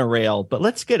monorail, but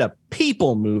let's get a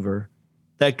people mover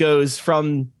that goes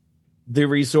from the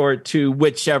resort to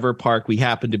whichever park we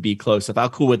happen to be close of. How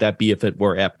cool would that be if it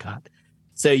were Epcot?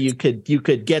 So you could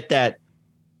get that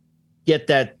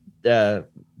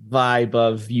vibe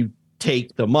of you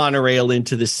take the monorail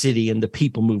into the city and the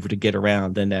people mover to get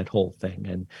around and that whole thing.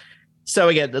 And so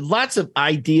again, lots of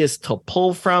ideas to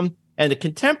pull from, and the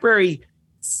contemporary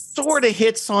sort of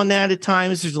hits on that at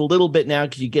times. There's a little bit now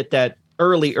because you get that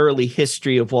early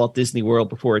history of Walt Disney World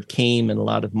before it came, and a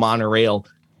lot of monorail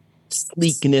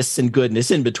sleekness and goodness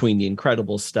in between the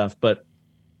incredible stuff. But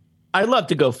I love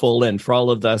to go full in for all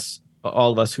of us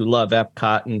who love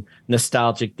Epcot and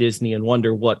nostalgic Disney and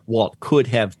wonder what Walt could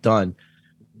have done.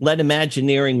 Let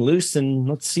Imagineering loose and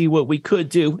let's see what we could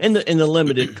do in the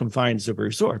limited confines of a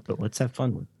resort, but let's have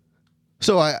fun with it.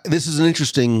 So this is an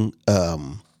interesting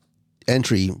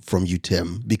entry from you,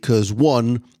 Tim, because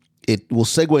one, it will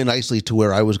segue nicely to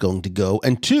where I was going to go.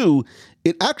 And two,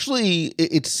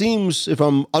 it seems, if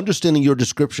I'm understanding your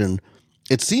description,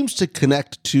 it seems to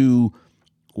connect to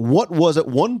what was at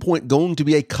one point going to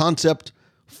be a concept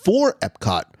for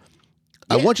Epcot.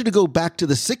 Yeah. I want you to go back to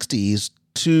the 60s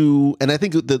and I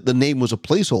think the name was a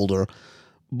placeholder,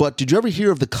 but did you ever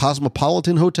hear of the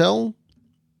Cosmopolitan Hotel?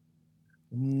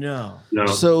 No.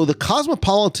 So the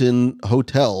Cosmopolitan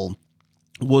Hotel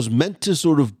was meant to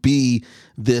sort of be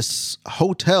this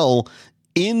hotel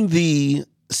in the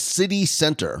city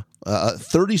center, a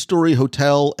 30-story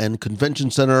hotel and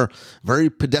convention center, very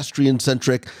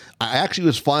pedestrian-centric. I actually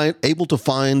was able to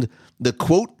find the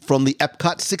quote from the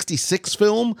Epcot 66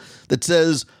 film that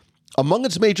says, among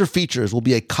its major features will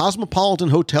be a cosmopolitan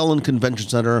hotel and convention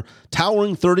center,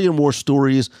 towering 30 or more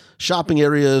stories, shopping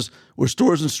areas where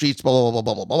stores and streets, blah, blah,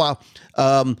 blah, blah, blah,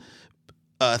 blah.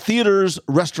 Theaters,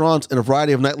 restaurants, and a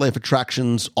variety of nightlife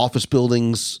attractions, office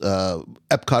buildings,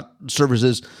 Epcot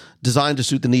services designed to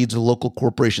suit the needs of local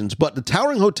corporations. But the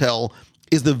towering hotel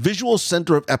is the visual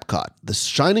center of Epcot, the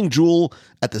shining jewel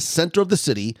at the center of the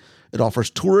city. It offers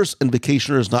tourists and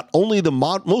vacationers not only the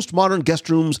most modern guest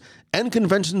rooms and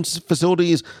convention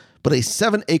facilities, but a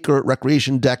 7-acre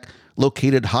recreation deck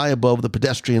located high above the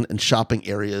pedestrian and shopping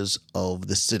areas of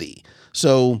the city.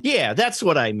 So yeah, that's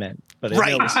what I meant. But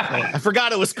right. I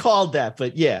forgot it was called that,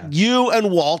 but yeah. You and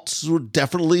Walt were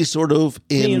definitely sort of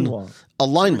in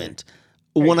alignment.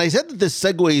 Right. When I said that this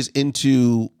segues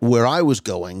into where I was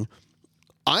going,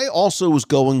 I also was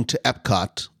going to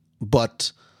Epcot,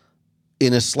 but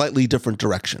in a slightly different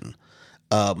direction.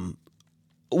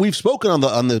 We've spoken in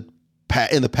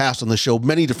the past on the show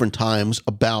many different times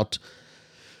about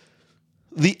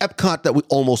the Epcot that we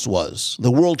almost was,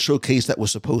 the World Showcase that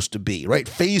was supposed to be, right?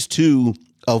 Phase 2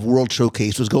 of World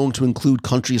Showcase was going to include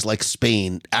countries like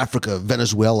Spain, Africa,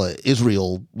 Venezuela,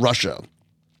 Israel, Russia.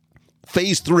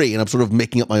 Phase 3, and I'm sort of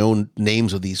making up my own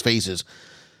names of these phases,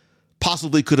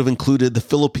 possibly could have included the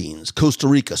Philippines, Costa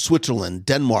Rica, Switzerland,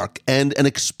 Denmark, and an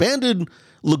expanded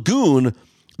lagoon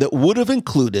that would have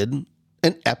included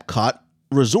an Epcot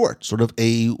resort, sort of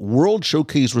a World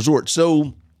Showcase resort.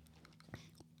 So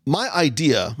my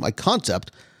idea, my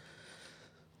concept,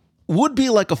 would be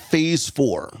like a phase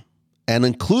 4 and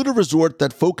include a resort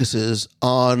that focuses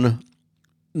on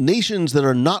nations that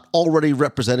are not already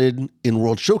represented in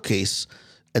World Showcase.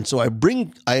 And so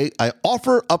I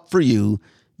offer up for you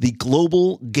the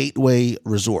Global Gateway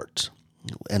Resort.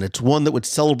 And it's one that would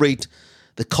celebrate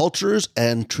the cultures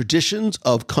and traditions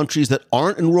of countries that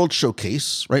aren't in World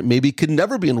Showcase, right? Maybe could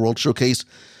never be in World Showcase,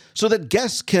 so that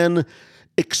guests can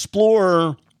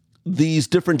explore these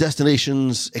different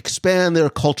destinations, expand their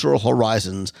cultural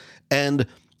horizons. And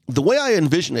the way I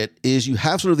envision it is you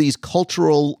have sort of these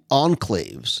cultural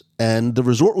enclaves, and the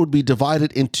resort would be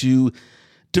divided into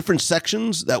different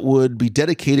sections that would be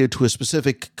dedicated to a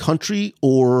specific country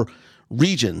or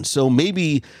region. So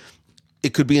maybe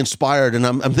it could be inspired, and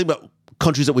I'm thinking about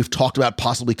countries that we've talked about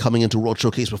possibly coming into World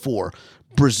Showcase before: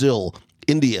 Brazil,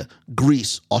 India,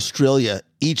 Greece, Australia,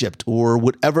 Egypt, or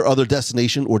whatever other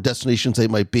destination or destinations they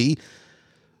might be.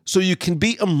 So you can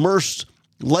be immersed,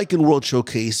 like in World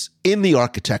Showcase, in the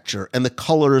architecture and the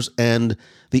colors and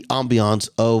the ambiance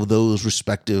of those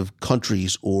respective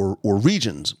countries or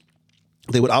regions.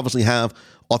 They would obviously have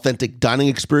authentic dining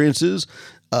experiences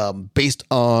based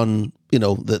on,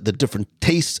 the different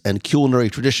tastes and culinary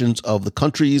traditions of the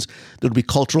countries. There would be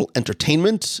cultural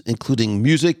entertainment, including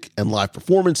music and live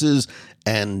performances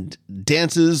and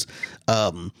dances.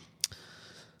 I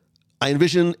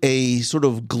envision a sort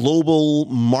of global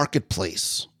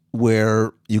marketplace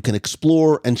where you can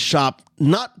explore and shop,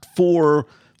 not for,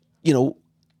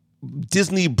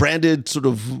 Disney branded sort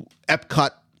of Epcot,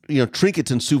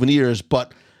 trinkets and souvenirs,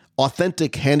 but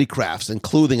authentic handicrafts and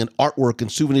clothing and artwork and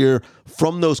souvenir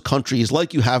from those countries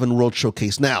like you have in World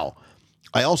Showcase now.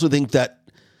 I also think that,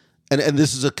 and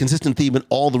this is a consistent theme in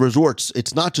all the resorts,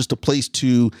 it's not just a place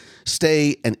to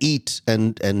stay and eat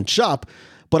and shop,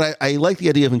 but I like the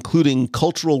idea of including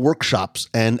cultural workshops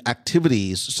and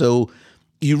activities. So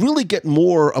you really get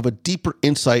more of a deeper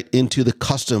insight into the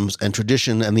customs and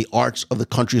tradition and the arts of the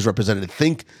countries represented.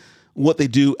 Think what they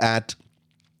do at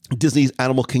Disney's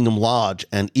Animal Kingdom Lodge,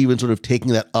 and even sort of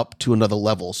taking that up to another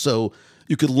level. So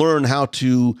you could learn how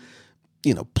to,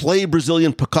 play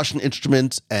Brazilian percussion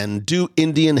instruments and do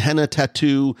Indian henna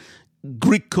tattoo,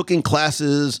 Greek cooking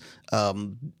classes,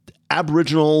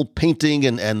 Aboriginal painting,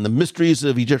 and the mysteries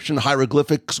of Egyptian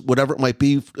hieroglyphics, whatever it might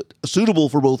be, suitable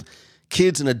for both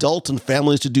kids and adults and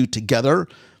families to do together.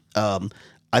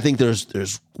 I think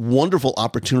there's wonderful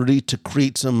opportunity to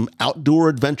create some outdoor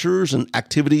adventures and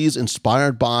activities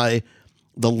inspired by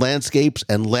the landscapes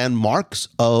and landmarks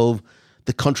of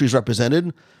the countries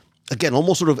represented. Again,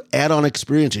 almost sort of add-on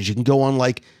experiences. You can go on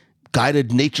like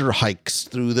guided nature hikes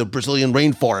through the Brazilian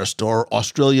rainforest or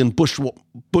Australian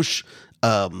bushwalks,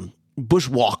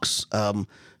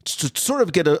 to sort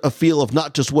of get a feel of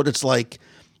not just what it's like,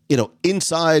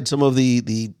 inside some of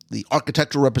the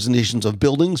architectural representations of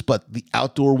buildings, but the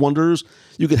outdoor wonders.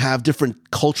 You could have different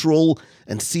cultural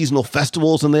and seasonal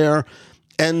festivals in there.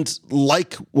 And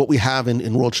like what we have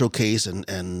in World Showcase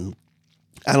and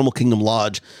Animal Kingdom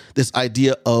Lodge, this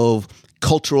idea of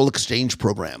cultural exchange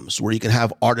programs where you can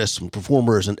have artists and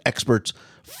performers and experts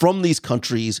from these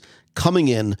countries coming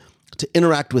in to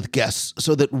interact with guests,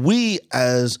 so that we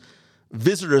as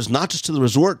visitors, not just to the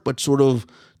resort, but sort of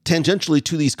tangentially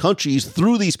to these countries,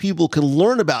 through these people, can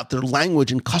learn about their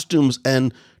language and customs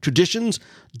and traditions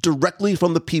directly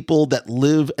from the people that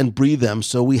live and breathe them.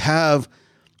 So we have,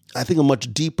 I think, a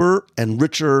much deeper and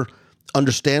richer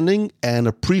understanding and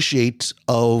appreciate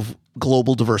of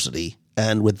global diversity.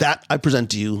 And with that, I present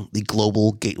to you the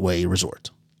Global Gateway Resort.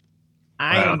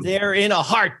 I am there in a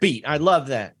heartbeat. I love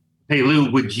that. Hey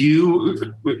Lou, would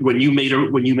you, when you make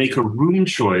a room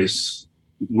choice,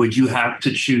 would you have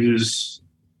to choose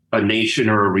a nation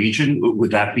or a region?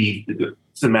 Would that be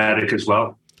thematic as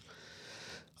well?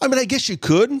 I mean, I guess you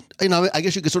could. I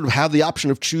guess you could sort of have the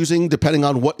option of choosing depending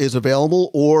on what is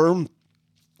available, or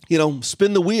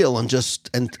spin the wheel and just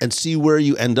and see where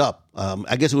you end up.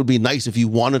 I guess it would be nice if you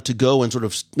wanted to go and sort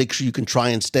of make sure you can try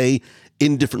and stay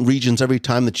in different regions every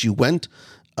time that you went.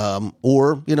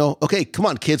 Or okay, come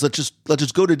on, kids, let's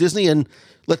just go to Disney and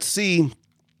let's see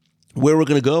where we're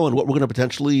going to go and what we're going to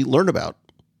potentially learn about.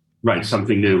 Right,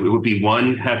 something new. It would be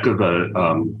one heck of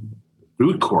a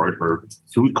food court or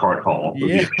food cart haul.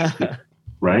 Yeah.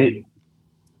 Right?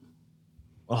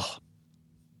 Oh,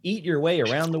 eat your way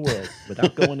around the world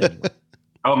without going anywhere.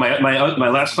 Oh, my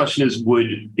last question is: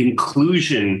 would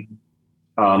inclusion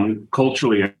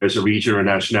culturally as a region or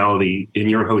nationality in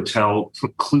your hotel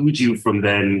preclude you from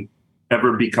then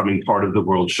ever becoming part of the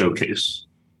World Showcase?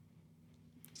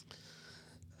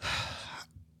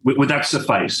 Would that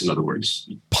suffice, in other words?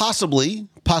 Possibly,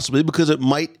 because it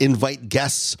might invite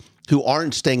guests who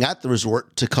aren't staying at the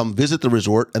resort to come visit the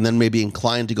resort and then maybe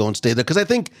inclined to go and stay there. Because I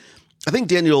think,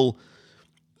 Daniel,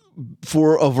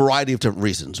 for a variety of different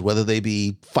reasons, whether they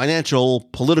be financial,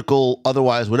 political,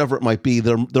 otherwise, whatever it might be,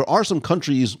 there are some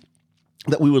countries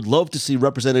that we would love to see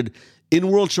represented in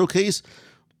World Showcase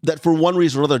that for one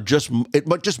reason or another just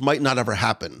might not ever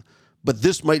happen. But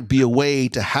this might be a way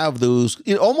to have those,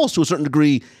 almost to a certain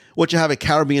degree, what you have at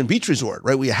Caribbean Beach Resort,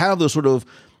 right? We have those sort of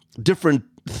different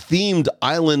themed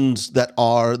islands that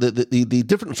are the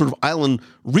different sort of island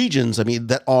regions,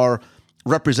 that are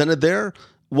represented there.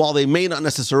 While they may not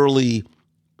necessarily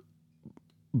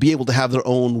be able to have their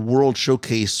own World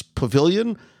Showcase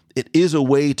pavilion, it is a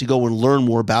way to go and learn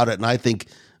more about it. And I think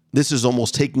this is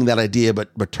almost taking that idea,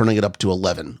 but turning it up to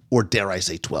 11, or dare I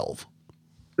say 12.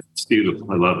 It's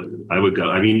beautiful. I love it. I would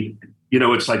go.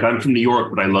 It's like I'm from New York,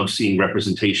 but I love seeing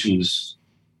representations,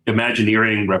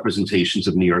 Imagineering representations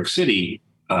of New York City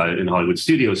in Hollywood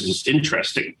studios is just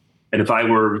interesting. And if I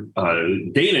were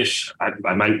Danish,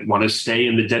 I might want to stay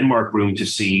in the Denmark room to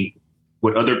see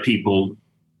how other people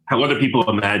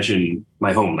imagine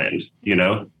my homeland.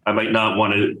 I might not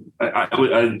want to.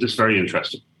 I'm just very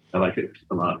interested. I like it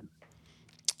a lot.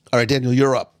 All right, Daniel,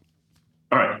 you're up.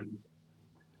 All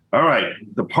right.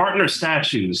 The partner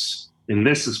statues in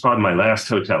this is probably my last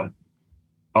hotel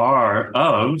are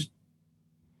of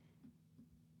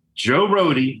Joe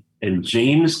Rohde and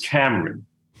James Cameron.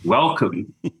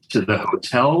 Welcome to the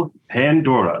Hotel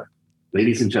Pandora,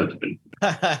 ladies and gentlemen.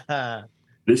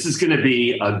 This is going to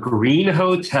be a green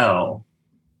hotel.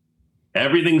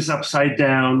 Everything's upside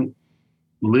down.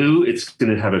 Lou, it's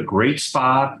going to have a great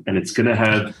spa, and it's going to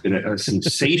have a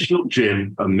sensational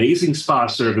gym, amazing spa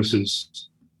services.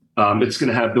 It's going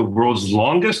to have the world's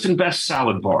longest and best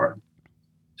salad bar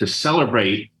to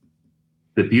celebrate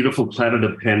the beautiful planet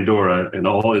of Pandora and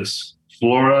all its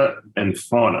flora and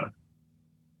fauna.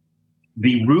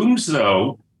 The rooms,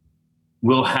 though,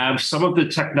 will have some of the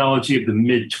technology of the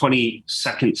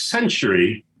mid-22nd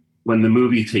century when the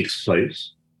movie takes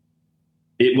place.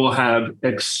 It will have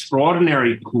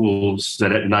extraordinary pools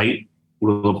that at night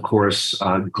will, of course,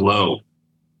 glow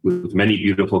with many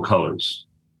beautiful colors.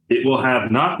 It will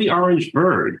have not the orange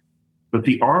bird, but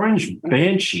the orange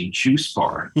banshee juice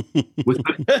bar with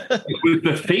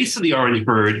the face of the orange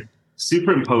bird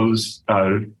superimposed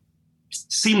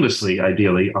seamlessly,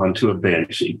 ideally, onto a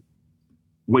banshee.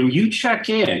 When you check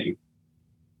in,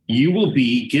 you will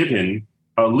be given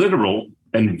a literal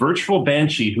and virtual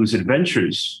banshee whose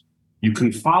adventures you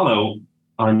can follow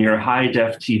on your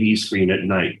high-def TV screen at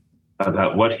night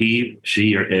about what he,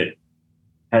 she, or it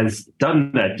has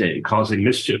done that day, causing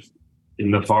mischief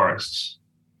in the forests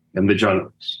and the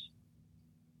jungles.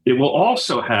 It will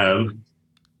also have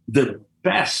the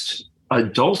best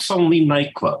adults-only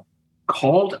nightclub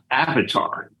called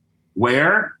Avatar,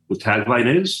 where the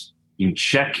tagline is, you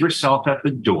check yourself at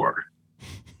the door.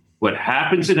 What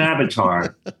happens in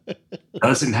Avatar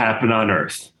doesn't happen on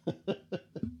Earth.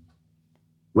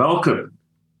 Welcome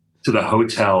to the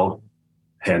Hotel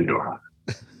Pandora.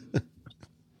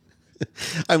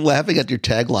 I'm laughing at your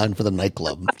tagline for the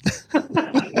nightclub.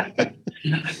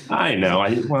 I know.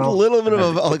 A little bit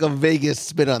of a Vegas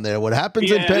spin on there. What happens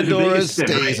in Pandora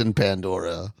stays in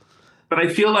Pandora. But I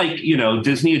feel like,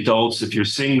 Disney adults, if you're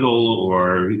single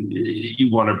or you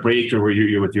want a break or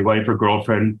you're with your wife or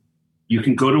girlfriend, you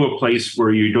can go to a place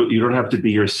where you don't have to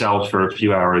be yourself for a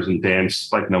few hours and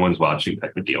dance like no one's watching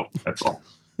type of deal. That's all.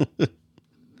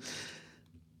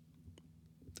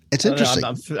 It's interesting.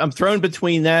 I'm thrown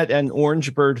between that and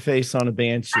orange bird face on a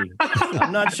banshee.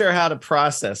 I'm not sure how to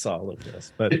process all of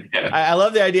this, but I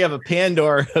love the idea of a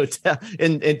Pandora hotel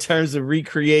in terms of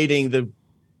recreating the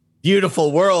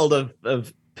beautiful world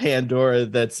of Pandora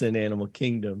that's in Animal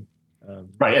Kingdom.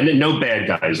 Right, and then no bad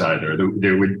guys either.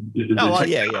 There would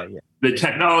the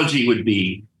technology would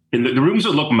be, and the rooms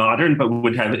would look modern, but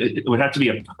it would have to be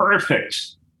a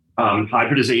perfect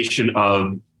hybridization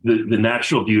of the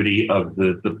natural beauty of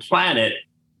the planet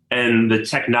and the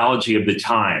technology of the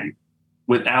time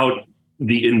without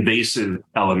the invasive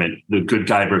element, the good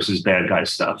guy versus bad guy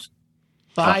stuff.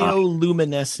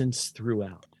 Bioluminescence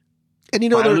throughout. And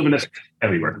bioluminescence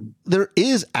everywhere. There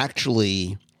is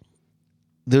actually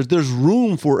there's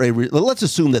room for let's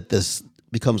assume that this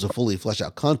becomes a fully fleshed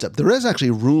out concept, there is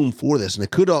actually room for this, and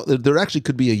there actually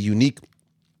could be a unique,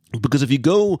 because if you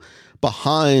go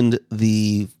behind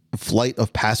the Flight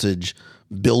of Passage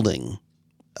building,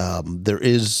 there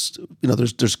is,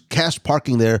 there's cast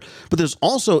parking there, but there's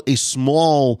also a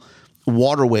small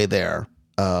waterway there,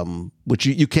 which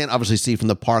you can't obviously see from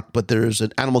the park, but there's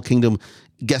an Animal Kingdom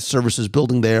guest services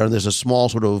building there, and there's a small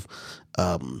sort of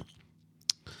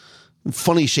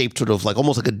funny shaped, sort of like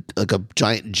almost like a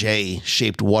giant J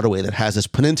shaped waterway that has this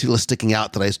peninsula sticking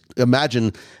out, that I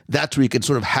imagine that's where you could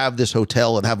sort of have this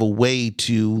hotel and have a way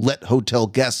to let hotel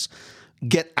guests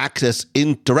get access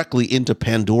directly into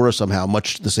Pandora somehow,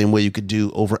 much the same way you could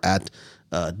do over at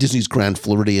Disney's Grand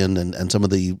Floridian and some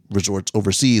of the resorts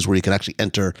overseas, where you can actually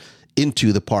enter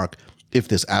into the park if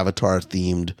this Avatar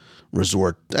themed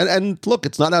resort. And look,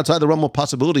 it's not outside the realm of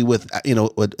possibility with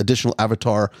additional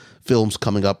Avatar films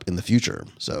coming up in the future.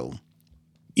 So,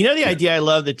 the idea I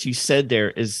love that you said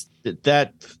there is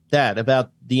that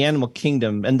about the Animal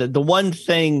Kingdom, and the one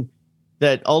thing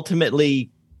that ultimately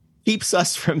keeps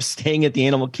us from staying at the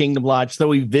Animal Kingdom Lodge, though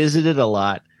we visited a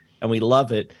lot and we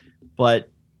love it, but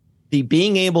the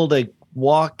being able to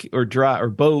walk or drive or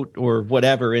boat or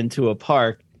whatever into a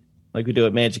park like we do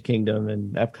at Magic Kingdom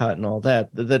and Epcot and all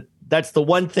that's the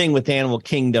one thing with Animal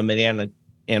Kingdom and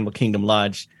Animal Kingdom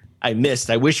Lodge I missed.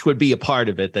 I wish would be a part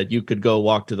of it, that you could go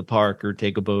walk to the park or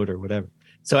take a boat or whatever.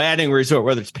 So adding a resort,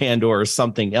 whether it's Pandora or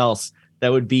something else,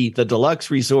 that would be the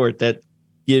deluxe resort that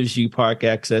gives you park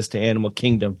access to Animal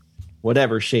Kingdom,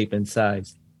 whatever shape and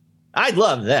size. I'd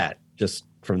love that, just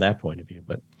from that point of view.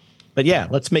 But yeah,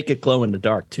 let's make it glow in the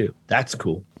dark too. That's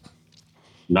cool.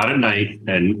 Not at night,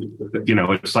 and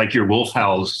it's like your wolf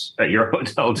howls at your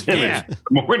hotel dinner in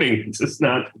the morning. It's just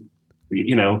not,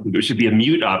 there should be a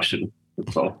mute option.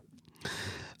 That's all.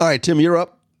 All right, Tim, you're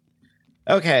up.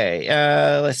 Okay,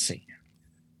 let's see.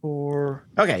 For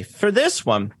this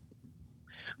one,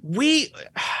 we're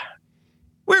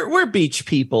beach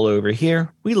people over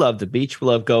here. We love the beach. We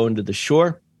love going to the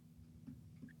shore.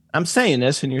 I'm saying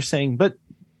this, and you're saying, but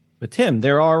Tim,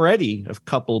 there are already a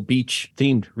couple beach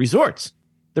themed resorts.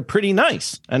 They're pretty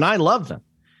nice, and I love them.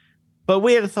 But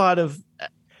we had a thought of,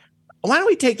 why don't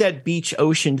we take that beach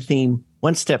ocean theme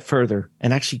one step further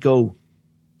and actually go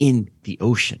in the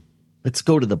ocean? Let's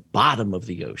go to the bottom of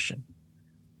the ocean,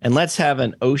 and let's have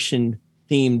an ocean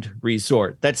themed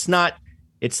resort. It's not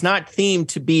themed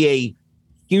to be a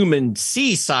human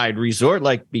seaside resort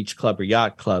like Beach Club or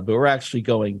Yacht Club, but we're actually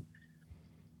going,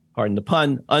 pardon the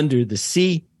pun, under the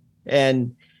sea.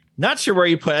 And not sure where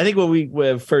you put it. I think when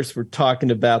we first were talking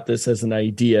about this as an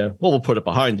idea, well, we'll put it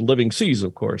behind the living seas,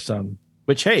 of course,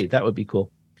 which, hey, that would be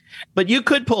cool. But you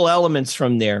could pull elements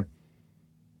from there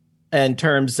in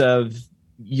terms of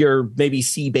your maybe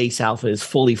Sea Base Alpha is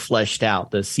fully fleshed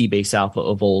out, the Sea Base Alpha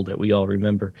of old that we all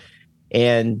remember.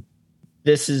 And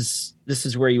this is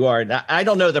where you are. And I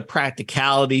don't know the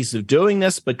practicalities of doing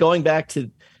this, but going back to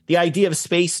the idea of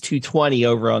Space 220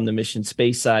 over on the Mission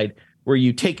Space side, where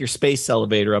you take your space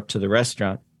elevator up to the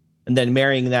restaurant and then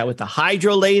marrying that with the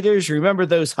hydrolators. Remember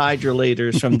those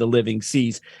hydrolators from the living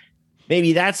seas?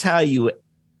 Maybe that's how you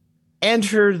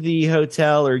enter the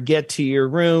hotel or get to your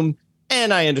room.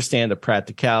 And I understand the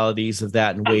practicalities of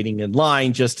that, and waiting in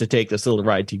line just to take this little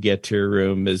ride to get to your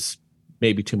room is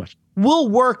maybe too much. We'll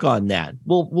work on that.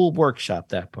 We'll workshop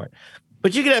that part.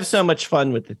 But you could have so much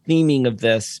fun with the theming of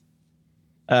this.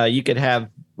 You could have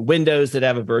windows that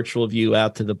have a virtual view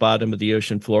out to the bottom of the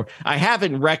ocean floor. I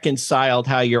haven't reconciled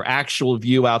how your actual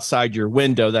view outside your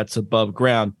window that's above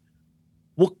ground.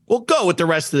 We'll go with the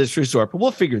rest of this resort, but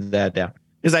we'll figure that out,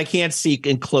 because I can't see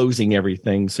enclosing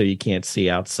everything so you can't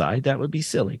see outside. That would be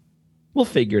silly. We'll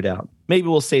figure it out. Maybe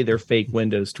we'll say they're fake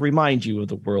windows to remind you of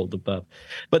the world above.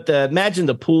 But imagine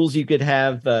the pools you could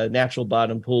have, natural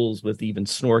bottom pools with even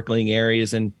snorkeling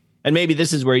areas. And maybe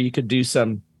this is where you could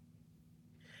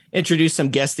introduce some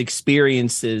guest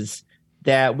experiences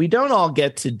that we don't all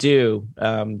get to do,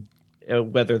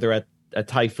 whether they're at a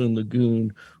Typhoon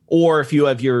Lagoon or if you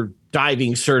have your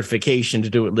diving certification to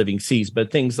do it living seas.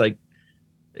 But things like,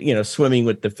 swimming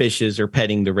with the fishes or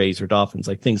petting the rays or dolphins,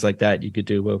 like things like that you could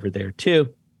do over there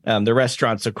too. The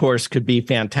restaurants, of course, could be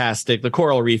fantastic. The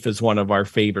Coral Reef is one of our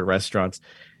favorite restaurants,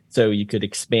 so you could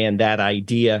expand that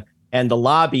idea. And the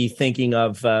lobby, thinking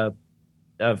of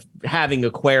having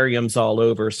aquariums all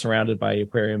over, surrounded by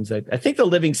aquariums. I think the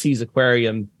Living Seas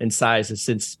aquarium in size has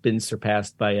since been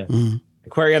surpassed by a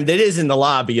aquarium that is in the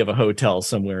lobby of a hotel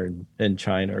somewhere in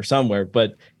China or somewhere.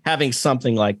 But having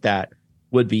something like that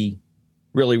would be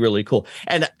really, really cool.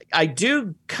 And I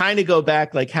do kind of go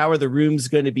back, like, how are the rooms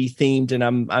going to be themed?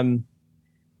 And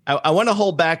I want to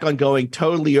hold back on going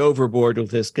totally overboard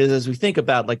with this, because as we think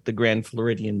about like the Grand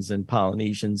Floridians and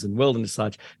Polynesians and Wilderness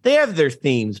Lodge, they have their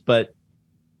themes, but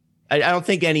I don't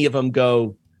think any of them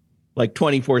go like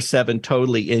 24/7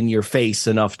 totally in your face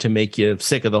enough to make you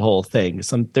sick of the whole thing.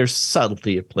 There's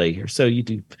subtlety at play here. So you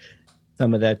do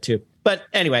some of that too. But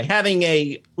anyway, having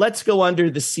a let's go under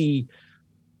the sea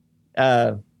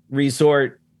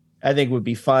resort, I think would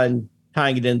be fun.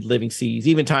 Tying it into Living Seas,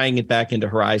 even tying it back into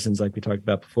Horizons like we talked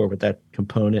about before with that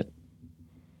component.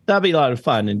 That'd be a lot of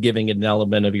fun, and giving it an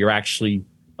element of you're actually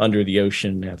under the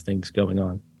ocean and have things going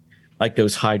on. Like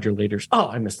those hydrolators. Oh,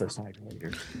 I miss those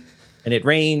hydrolators. And it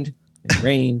rained, and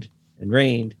rained, and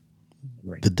rained,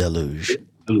 and rained. The deluge.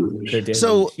 The deluge.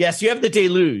 So yes, you have the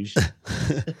deluge.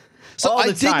 So all the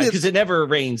I dig time, this because it never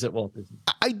rains at Walt Disney.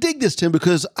 I dig this, Tim,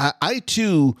 because I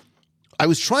too, I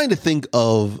was trying to think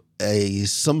of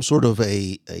some sort of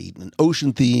an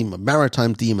ocean theme, a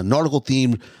maritime theme, a nautical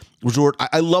theme resort.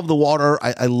 I love the water.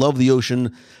 I love the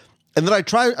ocean. And then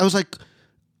I was like,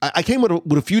 I came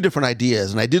with a few different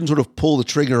ideas, and I didn't sort of pull the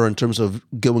trigger in terms of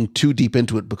going too deep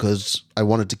into it because I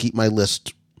wanted to keep my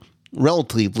list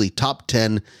relatively top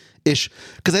 10-ish,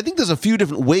 because I think there's a few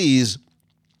different ways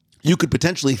you could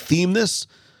potentially theme this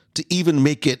to even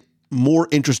make it more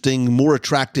interesting, more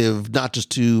attractive, not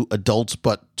just to adults,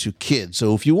 but to kids.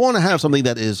 So if you want to have something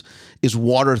that is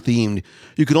water themed,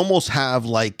 you could almost have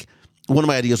like, one of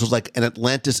my ideas was like an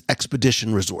Atlantis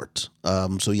expedition resort.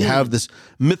 So you have this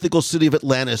mythical city of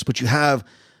Atlantis, but you have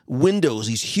windows,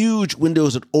 these huge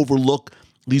windows that overlook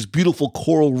these beautiful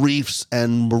coral reefs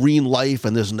and marine life.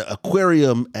 And there's an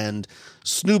aquarium and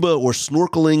snuba or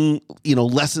snorkeling,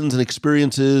 lessons and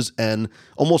experiences, and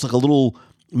almost like a little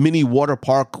mini water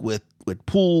park with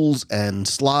pools and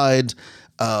slides.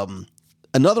 Then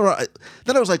I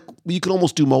was like, you could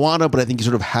almost do Moana, but I think you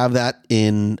sort of have that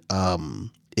in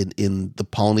the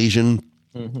Polynesian.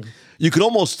 Mm-hmm. You could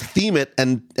almost theme it,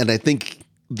 and I think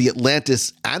the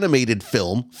Atlantis animated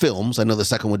films, I know the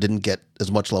second one didn't get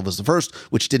as much love as the first,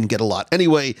 which didn't get a lot.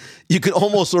 Anyway, you could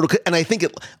almost sort of, and I think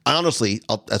honestly,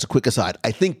 as a quick aside,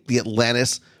 I think the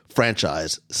Atlantis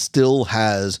franchise still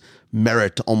has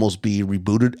merit to almost be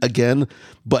rebooted again,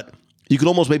 but you could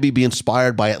almost maybe be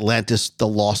inspired by Atlantis, the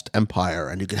Lost Empire,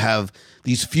 and you could have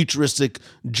these futuristic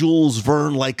Jules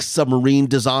Verne-like submarine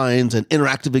designs and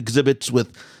interactive exhibits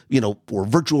with, or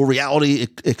virtual reality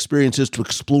experiences to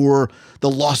explore the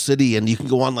lost city, and you can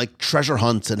go on like treasure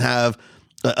hunts and have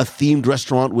a themed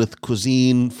restaurant with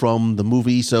cuisine from the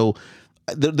movie. So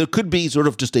there could be sort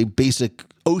of just a basic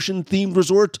ocean-themed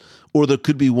resort, or there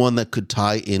could be one that could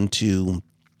tie into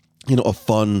a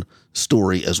fun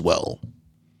story as well.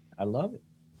 I love it.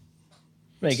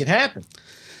 Make it happen.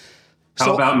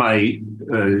 How about my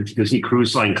Disney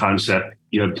Cruise Line concept?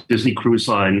 You have Disney Cruise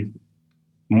Line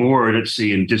moored at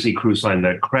sea and Disney Cruise Line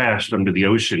that crashed under the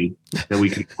ocean, that we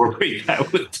can incorporate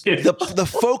that with it. The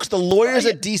folks, the lawyers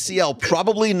at DCL,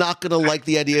 probably not going to like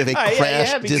the idea of a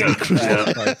crashed Disney Cruise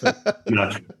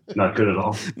Line. Not good at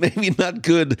all. Maybe not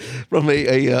good from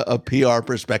a PR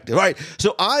perspective. All right,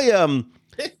 so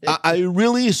I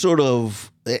really sort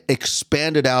of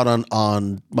expanded out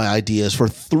on my ideas for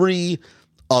 3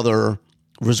 other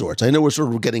resorts. I know we're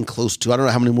sort of getting close to, I don't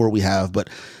know how many more we have, but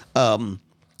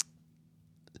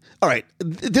all right,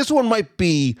 this one might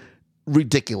be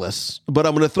ridiculous, but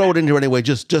I'm going to throw it in here anyway,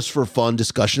 just for fun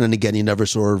discussion. And again, you never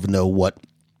sort of know what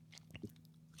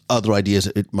other ideas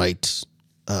it might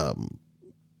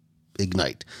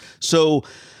ignite. So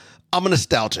I'm a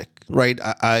nostalgic, right?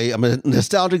 I'm a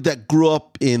nostalgic that grew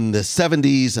up in the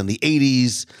 70s and the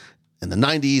 80s and the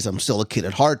 90s. I'm still a kid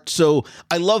at heart. So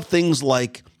I love things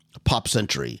like Pop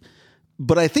Century.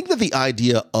 But I think that the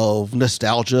idea of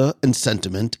nostalgia and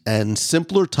sentiment and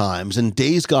simpler times and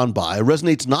days gone by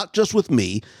resonates not just with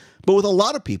me, but with a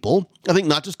lot of people. I think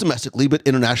not just domestically, but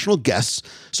international guests.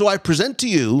 So I present to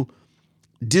you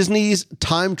Disney's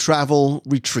Time Travel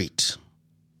Retreat,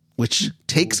 which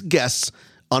takes guests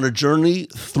on a journey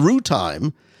through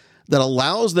time that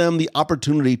allows them the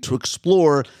opportunity to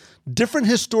explore different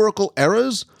historical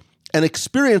eras and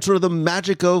experience sort of the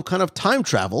magic of kind of time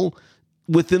travel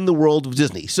within the world of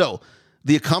Disney. So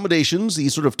the accommodations,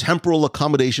 these sort of temporal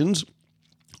accommodations,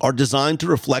 are designed to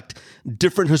reflect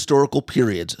different historical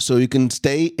periods. So you can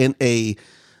stay in a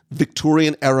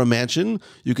Victorian era mansion,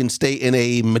 you can stay in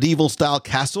a medieval style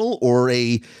castle, or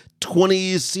a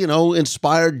 20s,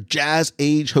 inspired jazz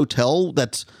age hotel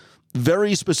that's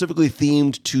very specifically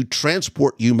themed to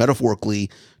transport you metaphorically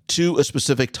to a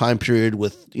specific time period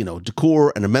with,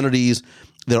 decor and amenities.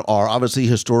 There are obviously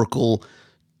historical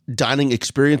dining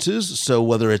experiences. So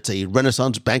whether it's a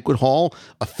Renaissance banquet hall,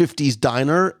 a 50s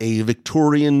diner, a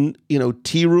Victorian,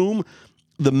 tea room,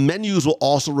 the menus will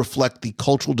also reflect the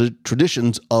cultural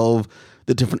traditions of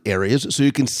the different areas. So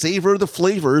you can savor the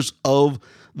flavors of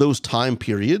those time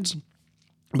periods.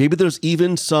 Maybe there's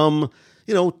even some,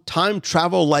 time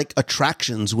travel like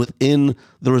attractions within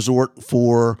the resort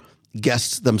for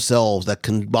guests themselves that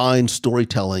combine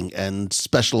storytelling and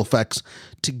special effects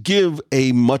to give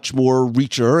a much more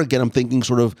richer, again, I'm thinking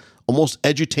sort of almost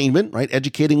edutainment, right?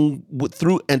 Educating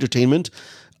through entertainment.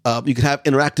 You can have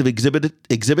interactive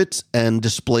exhibits and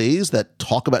displays that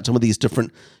talk about some of these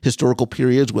different historical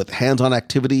periods with hands-on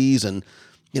activities and,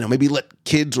 maybe let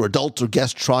kids or adults or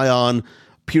guests try on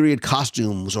period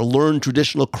costumes or learn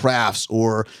traditional crafts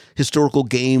or historical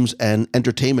games and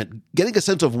entertainment, getting a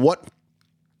sense of what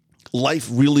life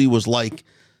really was like,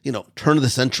 turn of the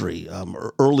century,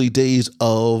 or early days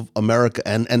of America,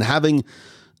 and having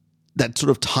that sort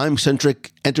of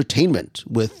time-centric entertainment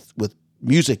with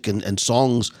music and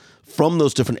songs from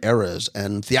those different eras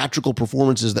and theatrical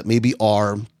performances that maybe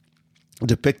are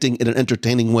depicting in an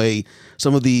entertaining way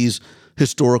some of these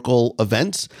historical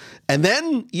events. And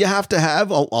then you have to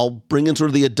have, I'll bring in sort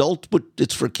of the adult, but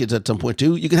it's for kids at some point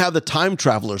too. You can have the Time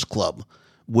Travelers Club,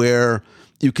 where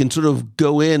you can sort of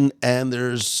go in and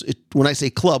when I say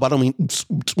club, I don't mean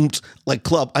like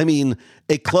club. I mean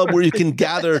a club where you can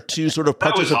gather to sort of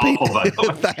participate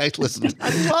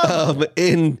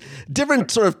in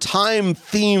different sort of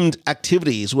time-themed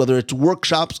activities, whether it's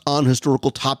workshops on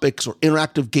historical topics or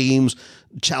interactive games,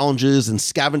 challenges, and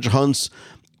scavenger hunts.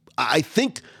 I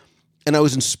think, and I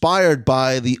was inspired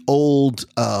by the old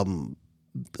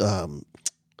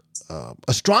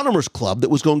Astronomers Club that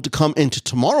was going to come into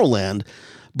Tomorrowland,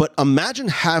 but imagine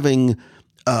having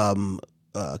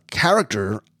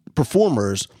character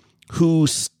performers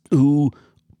who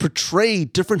portray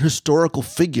different historical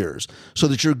figures, so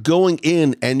that you're going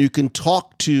in and you can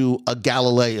talk to a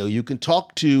Galileo, you can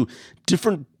talk to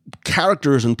different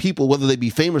characters and people, whether they be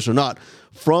famous or not,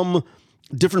 from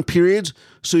different periods,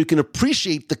 so you can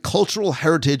appreciate the cultural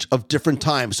heritage of different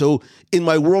times. So in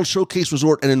my World Showcase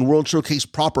Resort and in World Showcase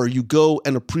proper, you go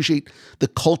and appreciate the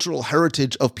cultural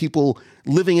heritage of people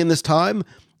living in this time.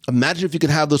 Imagine if you could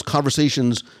have those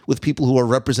conversations with people who are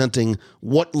representing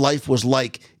what life was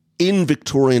like in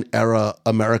Victorian era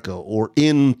America, or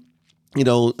in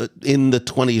the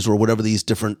 20s, or whatever these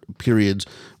different periods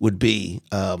would be.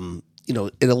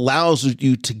 It allows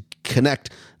you to connect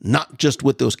not just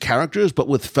with those characters, but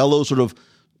with fellow sort of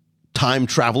time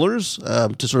travelers,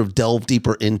 to sort of delve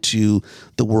deeper into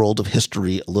the world of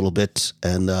history a little bit.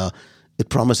 And it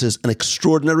promises an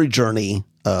extraordinary journey,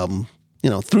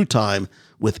 through time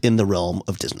within the realm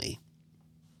of Disney.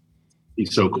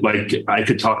 So, like, I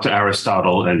could talk to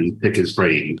Aristotle and pick his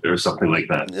brain or something like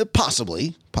that.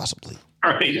 Possibly.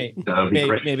 All right.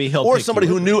 Maybe he'll, or somebody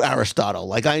who knew Aristotle.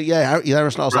 Like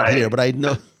Aristotle's not here, but I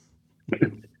know.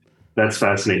 That's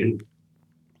fascinating.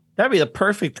 That'd be the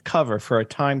perfect cover for a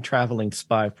time traveling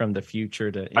spy from the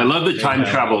future. I love the time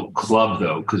travel club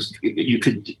though, because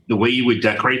the way you would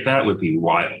decorate that would be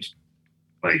wild.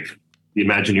 Like the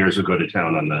Imagineers would go to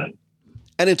town on that.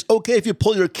 And it's okay if you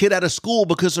pull your kid out of school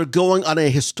because they're going on a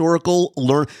historical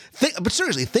but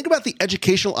seriously, think about the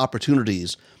educational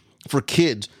opportunities for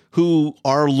kids who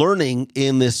are learning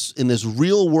in this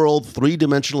real world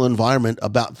 3-dimensional environment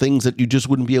about things that you just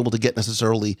wouldn't be able to get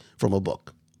necessarily from a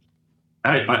book.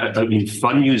 I mean,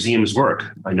 fun museums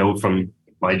work. I know from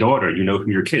my daughter,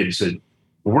 from your kids, that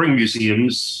boring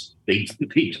museums, they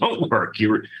don't work.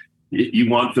 You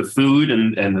want the food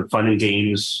and the fun and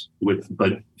games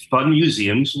but fun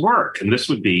museums work. And this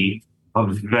would be a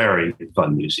very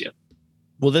fun museum.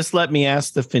 Will this let me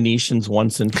ask the Phoenicians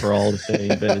once and for all if they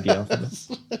invented the alphabet?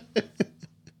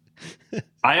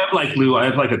 I have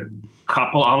a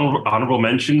couple honorable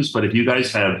mentions, but if you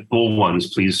guys have full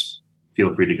ones, please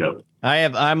feel free to go.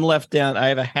 I'm left down. I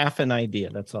have a half an idea.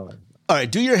 That's all. All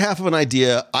right, do your half of an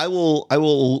idea. I'll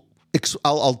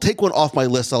take one off my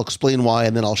list. I'll explain why,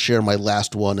 and then I'll share my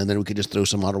last one, and then we could just throw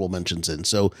some honorable mentions in.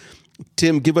 So,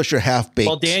 Tim, give us your half-baked.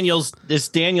 Well, it's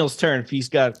Daniel's turn if he's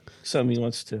got something he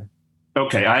wants to.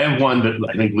 Okay, I have one that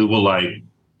I think Lou will like.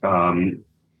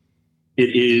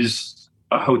 It is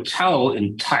a hotel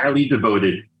entirely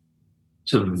devoted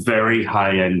to very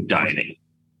high-end dining.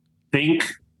 Think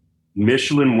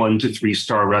Michelin 1 to 3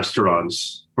 star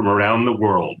restaurants from around the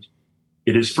world.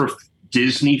 It is for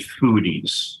Disney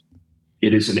foodies.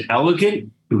 It is an elegant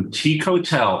boutique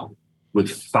hotel with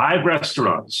 5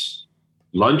 restaurants,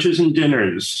 lunches and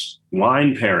dinners,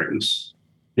 wine pairings.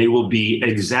 They will be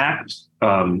exact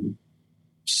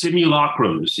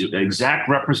simulacrums, exact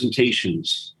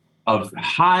representations of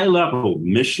high-level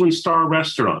Michelin star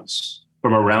restaurants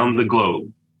from around the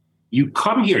globe. You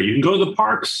come here, you can go to the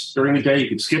parks during the day, you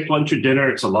can skip lunch or dinner.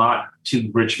 It's a lot,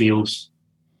 2 rich meals,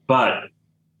 but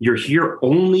you're here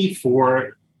only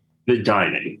for the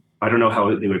dining. I don't know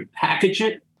how they would package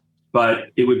it, but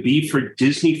it would be for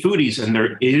Disney foodies. And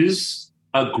there is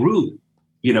a group,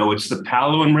 it's the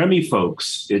Paolo and Remy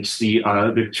folks. It's the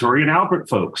Victoria and Albert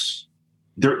folks.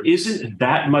 There isn't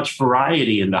that much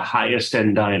variety in the highest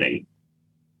end dining.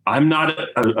 I'm not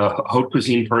a haute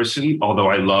cuisine person, although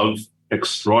I love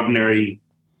extraordinary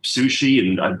sushi,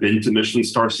 and I've been to Michelin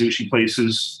star sushi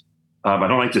places. I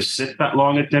don't like to sit that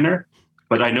long at dinner,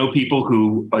 but I know people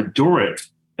who adore it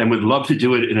and would love to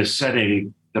do it in a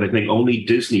setting that I think only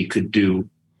Disney could do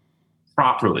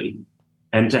properly.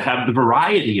 And to have the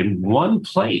variety in one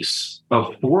place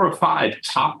of 4 or 5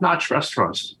 top-notch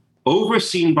restaurants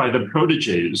overseen by the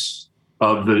proteges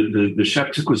of the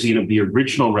chef de cuisine of the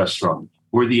original restaurant,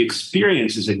 where the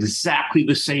experience is exactly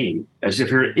the same as if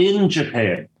you're in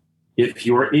Japan, if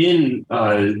you're in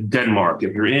Denmark,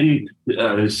 if you're in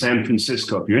San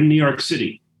Francisco, if you're in New York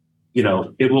City.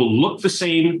 It will look the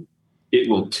same, it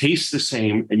will taste the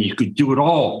same, and you could do it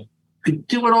all. You could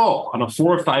do it all on a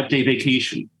 4 or 5 day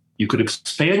vacation. You could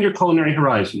expand your culinary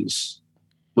horizons.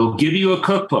 They'll give you a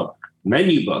cookbook,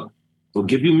 menu book. They'll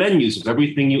give you menus of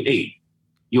everything you ate.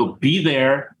 You'll be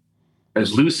there,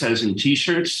 as Lou says, in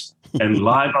T-shirts and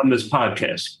live on this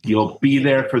podcast. You'll be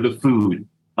there for the food,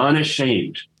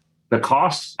 unashamed. The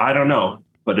cost, I don't know,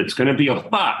 but it's going to be a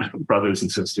lot, brothers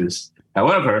and sisters.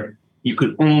 However, you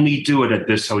could only do it at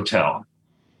this hotel,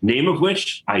 name of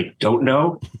which I don't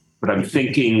know, but I'm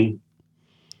thinking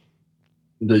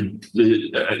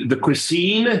the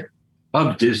cuisine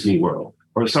of Disney World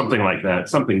or something like that,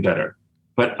 something better.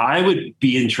 But I would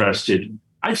be interested.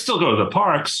 I'd still go to the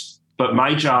parks, but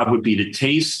my job would be to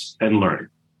taste and learn.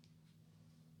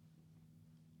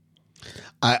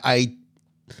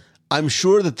 I'm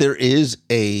sure that there is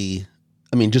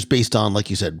just based on,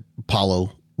 like you said,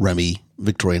 Paolo, Remy,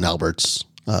 Victoria and Albert's,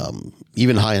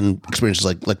 even high-end experiences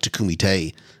like Takumi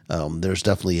Tei, there's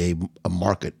definitely a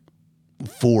market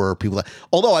for people.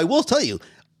 Although I will tell you,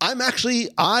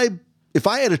 if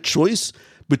I had a choice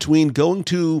between going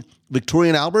to Victoria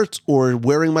and Albert's or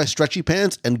wearing my stretchy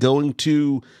pants and going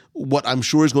to what I'm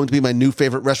sure is going to be my new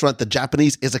favorite restaurant, the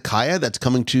Japanese izakaya that's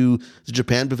coming to the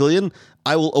Japan Pavilion,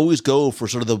 I will always go for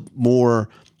sort of the more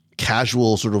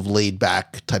casual, sort of laid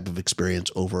back type of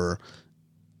experience over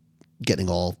getting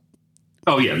all.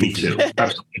 Oh yeah, me too.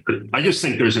 Absolutely. I just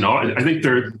think there's a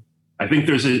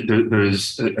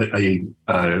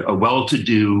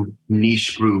well-to-do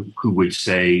niche group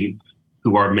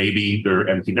who are maybe they're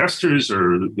empty nesters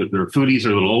or their foodies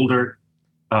are a little older,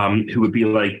 who would be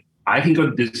like, I can go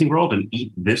to Disney World and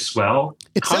eat this well.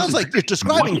 It sounds like you're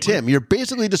describing Tim. You're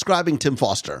basically describing Tim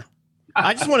Foster.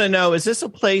 I just want to know, is this a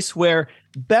place where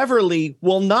Beverly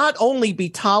will not only be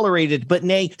tolerated, but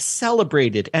nay,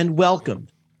 celebrated and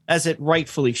welcomed as it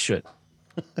rightfully should?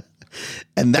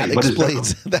 And that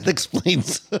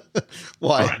explains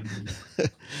why.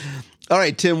 All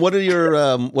right, Tim, what are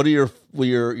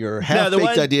your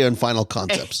half-baked idea and final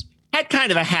concepts? I had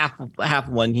kind of a half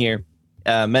one here.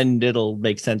 And it'll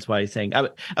make sense why he's saying. I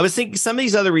was thinking some of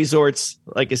these other resorts,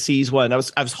 like a Seas one, I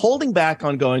was holding back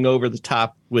on going over the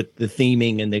top with the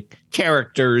theming and the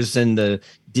characters and the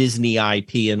Disney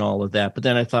IP and all of that. But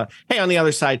then I thought, hey, on the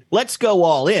other side, let's go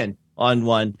all in on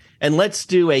one and let's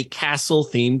do a castle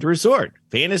themed resort,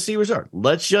 fantasy resort.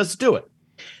 Let's just do it.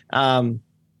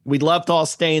 We'd love to all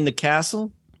stay in the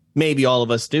castle. Maybe all of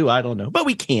us do. I don't know, but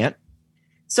we can't.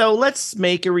 So let's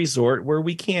make a resort where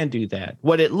we can do that.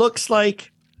 What it looks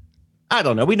like, I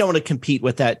don't know. We don't want to compete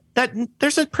with that.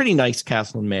 There's a pretty nice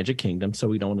castle in Magic Kingdom, so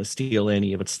we don't want to steal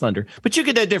any of its thunder. But you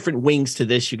could add different wings to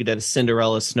this. You could add a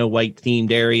Cinderella, Snow White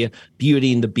themed area,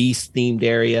 Beauty and the Beast themed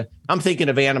area. I'm thinking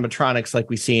of animatronics like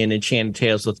we see in Enchanted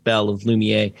Tales with Belle of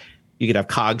Lumiere. You could have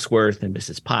Cogsworth and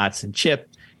Mrs. Potts and Chip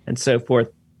and so forth.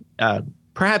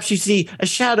 Perhaps you see a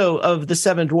shadow of the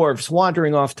Seven Dwarfs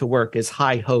wandering off to work as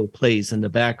Hi-Ho plays in the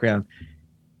background.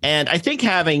 And I think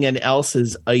having an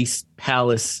Elsa's Ice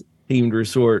Palace themed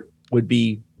resort would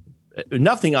be,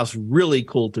 nothing else, really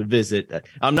cool to visit.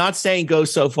 I'm not saying go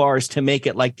so far as to make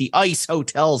it like the ice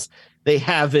hotels they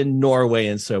have in Norway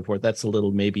and so forth. That's a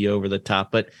little maybe over the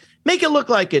top, but make it look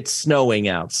like it's snowing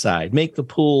outside. Make the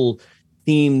pool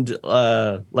themed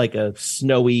like a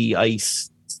snowy ice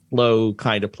low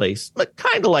kind of place, like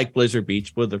kind of like Blizzard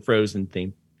Beach with a frozen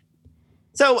theme.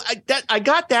 So I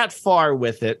got that far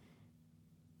with it,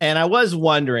 and I was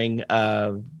wondering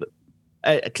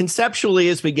conceptually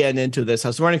as we get into this, I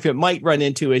was wondering if it might run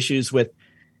into issues with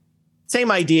Same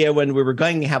idea when we were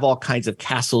going to have all kinds of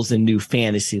castles in New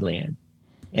Fantasyland.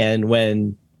 And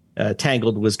when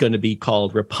Tangled was going to be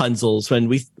called Rapunzel's, when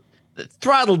we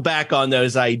throttled back on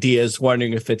those ideas,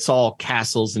 wondering if it's all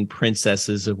castles and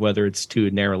princesses or whether it's too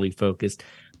narrowly focused.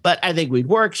 But I think we'd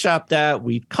workshop that.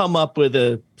 We'd come up with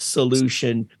a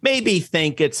solution, maybe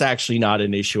think it's actually not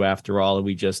an issue after all, and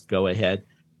we just go ahead.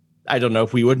 I don't know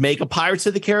if we would make a Pirates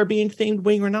of the Caribbean themed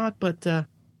wing or not, but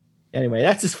anyway,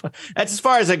 that's as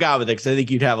far as I got with it, because I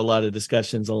think you'd have a lot of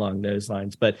discussions along those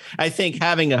lines. But I think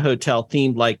having a hotel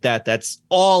themed like that, that's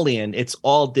all in. It's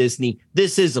all Disney.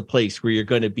 This is a place where you're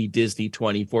going to be Disney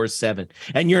 24/7,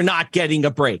 and you're not getting a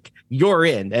break. You're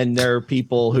in, and there are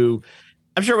people who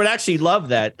I'm sure would actually love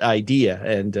that idea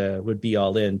and would be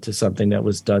all in to something that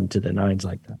was done to the nines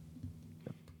like that.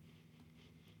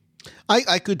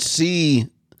 I could see,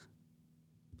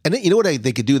 and you know what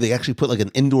they could do? They actually put like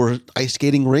an indoor ice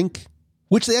skating rink,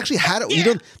 which they actually had.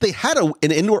 Yeah. They had an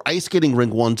indoor ice skating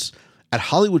rink once at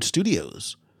Hollywood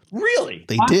Studios. Really?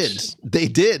 They did. They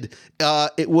did.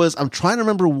 It was. I'm trying to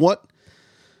remember what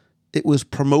it was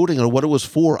promoting or what it was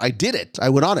for. I did it. I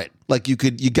went on it. Like you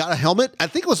got a helmet. I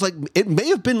think it was like, it may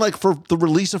have been like for the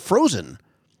release of Frozen.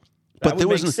 But there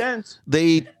was sense.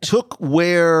 They took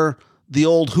where the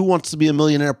old Who Wants to Be a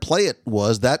Millionaire Play It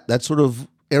was, that sort of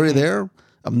area there.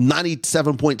 I'm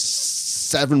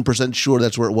 97.7% sure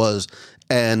that's where it was.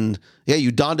 And yeah,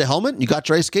 you donned a helmet, you got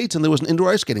your ice skates, and there was an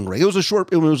indoor ice skating rink. It was a short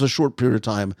period of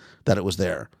time that it was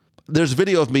there. There's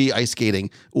video of me ice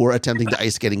skating or attempting to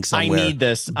ice skating somewhere. I need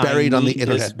this. Buried on the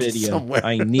internet video. Somewhere.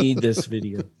 I need this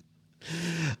video.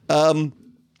 All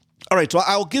right, so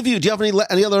I'll give you. Do you have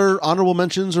any other honorable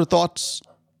mentions or thoughts?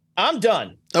 I'm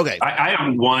done. Okay. I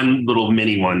have one little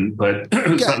mini one, but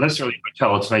it's not necessarily a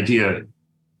hotel. It's an idea.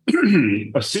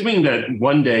 Assuming that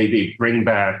one day they bring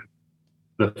back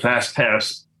the Fast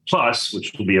Pass Plus,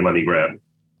 which will be a money grab,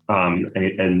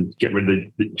 and get rid of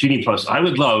the Genie Plus, I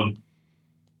would love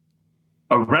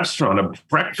a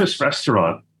breakfast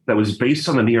restaurant that was based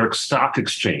on the New York Stock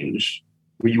Exchange,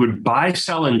 where you would buy,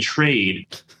 sell, and trade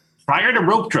prior to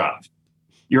rope drop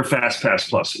your Fast Pass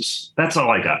Pluses. That's all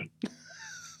I got.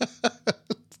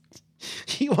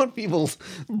 You want people's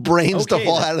brains to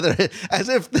fall out of their head as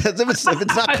if it's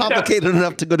not complicated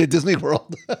enough to go to Disney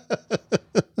World.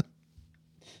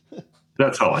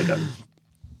 That's all I got.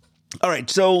 All right,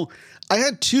 so I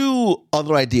had two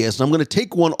other ideas, and I'm going to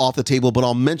take one off the table, but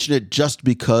I'll mention it just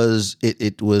because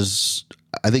it was,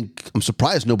 I think, I'm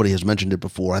surprised nobody has mentioned it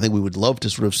before. I think we would love to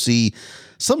sort of see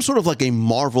some sort of like a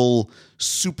Marvel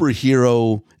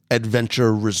superhero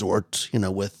adventure resort,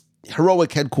 with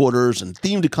heroic headquarters and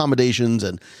themed accommodations,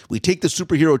 and we take the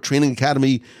superhero training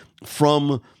academy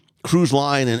from Cruise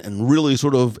Line and really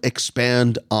sort of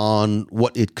expand on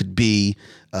what it could be.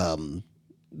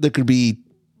 There could be,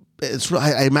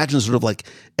 I imagine, sort of like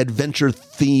adventure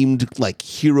themed, like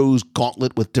Heroes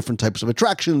Gauntlet with different types of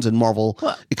attractions and Marvel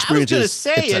experiences. I was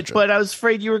going to say it, but I was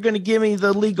afraid you were going to give me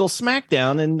the legal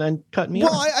smackdown and cut me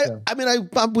off.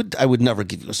 I would never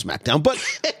give you a smackdown. But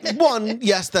one,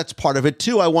 yes, that's part of it.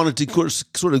 Two, I wanted to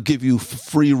sort of give you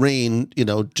free reign,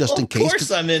 just in case. Of course,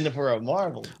 I'm in for a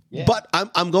Marvel. Yeah. But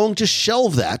I'm going to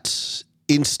shelve that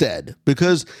instead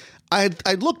because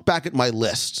I looked back at my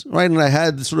list, right? And I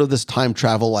had sort of this time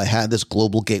travel. I had this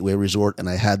Global Gateway Resort, and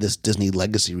I had this Disney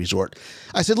Legacy Resort.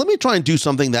 I said, let me try and do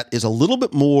something that is a little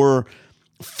bit more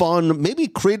fun, maybe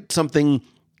create something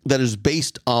that is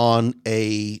based on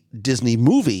a Disney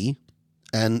movie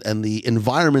and the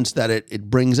environments that it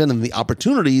brings in and the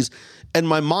opportunities. And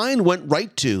my mind went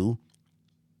right to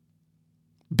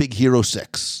Big Hero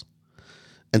 6.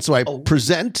 And so I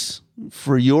present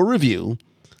for your review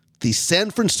the San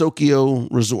Francisco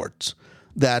Resort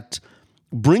that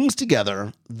brings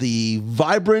together the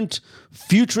vibrant,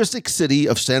 futuristic city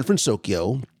of San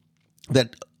Francisco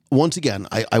that, once again,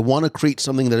 I want to create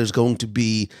something that is going to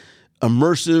be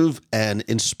immersive and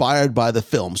inspired by the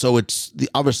film. So it's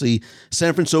obviously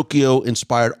San Francisco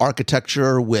inspired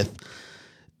architecture with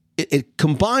it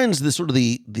combines the sort of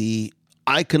the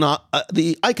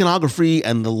iconography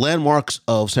and the landmarks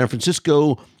of San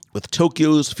Francisco with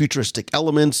Tokyo's futuristic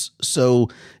elements. So,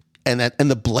 and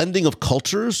the blending of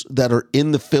cultures that are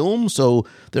in the film. So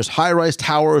there's high-rise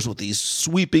towers with these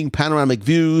sweeping panoramic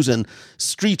views and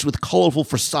streets with colorful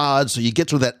facades. So you get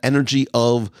to that energy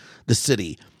of the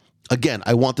city. Again,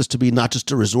 I want this to be not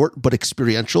just a resort, but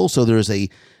experiential. So there's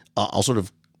I'll sort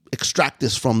of extract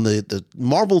this from the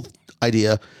Marvel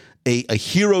idea, a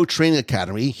hero training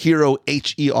academy, hero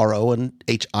HERO and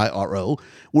HIRO,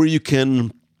 where you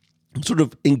can sort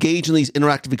of engage in these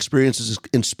interactive experiences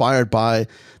inspired by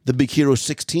the Big Hero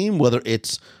 6 team, whether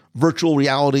it's virtual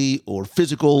reality or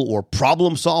physical or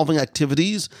problem-solving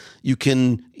activities. You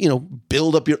can,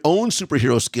 build up your own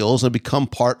superhero skills and become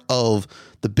part of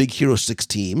the Big Hero 6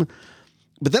 team.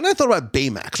 But then I thought about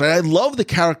Baymax, right? I love the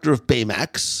character of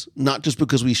Baymax, not just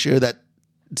because we share that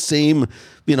same,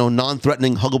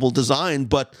 non-threatening, huggable design,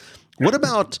 but what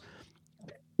about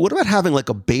having like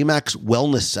a Baymax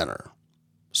wellness center?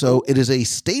 So it is a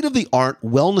state-of-the-art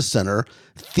wellness center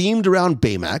themed around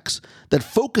Baymax that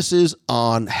focuses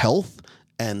on health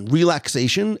and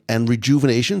relaxation and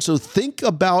rejuvenation. So think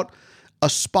about a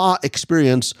spa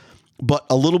experience, but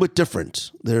a little bit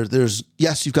different. There's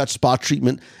yes, you've got spa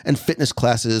treatment and fitness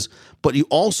classes, but you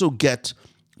also get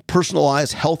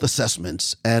personalized health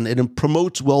assessments, and it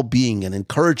promotes well-being and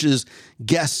encourages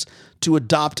guests to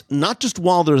adopt, not just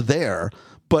while they're there,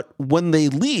 but when they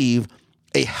leave,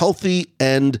 a healthy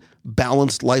and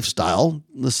balanced lifestyle,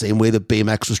 the same way that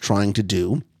Baymax was trying to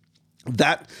do.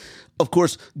 That, of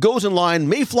course, goes in line,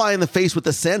 may fly in the face with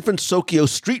the San Francisco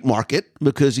street market,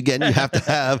 because, again, you have to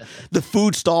have the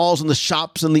food stalls and the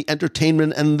shops and the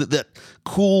entertainment and the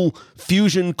cool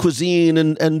fusion cuisine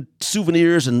and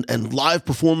souvenirs and live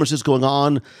performances going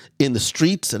on in the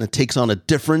streets, and it takes on a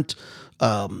different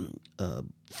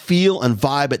feel and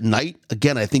vibe at night.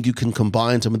 Again, I think you can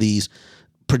combine some of these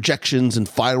projections and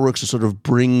fireworks to sort of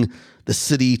bring the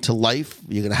city to life.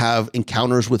 You're going to have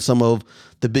encounters with some of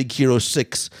the Big Hero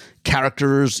 6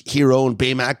 characters, Hero and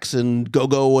Baymax and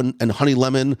Go-Go and Honey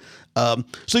Lemon. So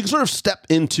you can sort of step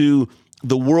into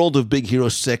the world of Big Hero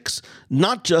 6,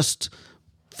 not just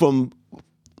from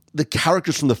the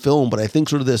characters from the film, but I think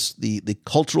sort of the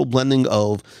cultural blending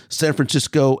of San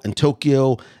Francisco and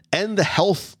Tokyo and the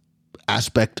health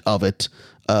aspect of it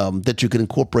that you can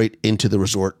incorporate into the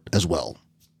resort as well.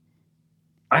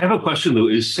 I have a question, Lou.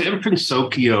 Is San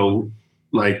Francisco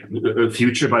like a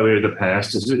future by way of the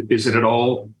past? Is it at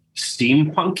all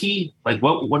steampunky? Like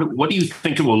what do you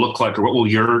think it will look like, or what will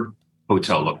your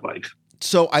hotel look like?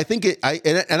 So I think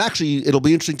actually it'll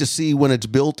be interesting to see when it's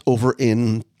built over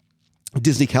in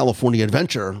Disney California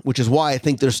Adventure, which is why I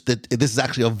think this is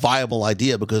actually a viable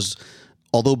idea, because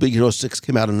although Big Hero 6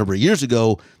 came out a number of years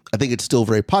ago, I think it's still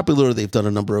very popular. They've done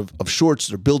a number of shorts.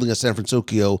 They're building a San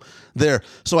Francisco there.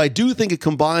 So I do think it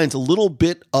combines a little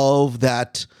bit of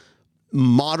that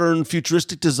modern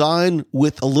futuristic design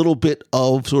with a little bit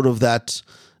of sort of that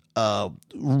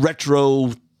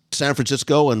retro San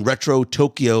Francisco and retro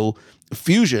Tokyo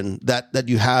fusion that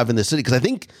you have in the city. Because I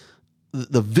think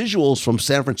the visuals from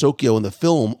San Francisco in the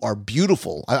film are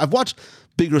beautiful. I've watched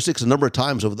Big Hero 6 a number of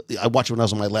times. I watched it when I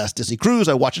was on my last Disney cruise.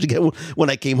 I watched it again when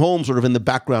I came home, sort of in the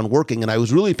background working, and I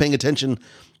was really paying attention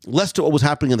less to what was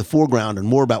happening in the foreground and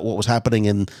more about what was happening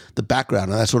in the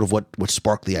background, and that's sort of what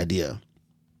sparked the idea.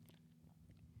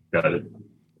 Got it.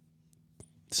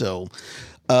 So,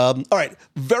 all right,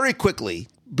 very quickly,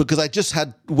 because I just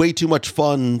had way too much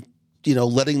fun,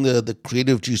 letting the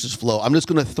creative juices flow. I'm just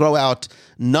going to throw out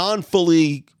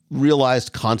non-fully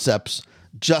realized concepts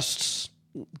just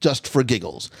for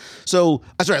giggles. So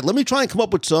that's right. Let me try and come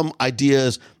up with some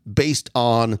ideas based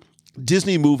on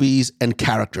Disney movies and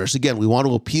characters. Again, we want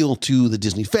to appeal to the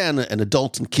Disney fan and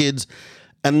adults and kids.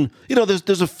 And,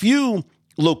 there's a few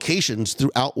locations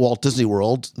throughout Walt Disney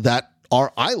World that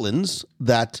are islands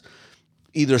that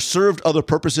either served other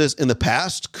purposes in the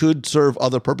past, could serve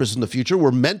other purposes in the future,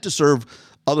 were meant to serve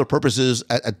other purposes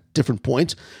at different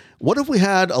points. What if we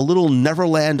had a little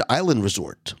Neverland Island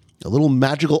resort? A little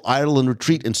magical island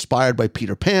retreat inspired by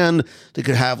Peter Pan. They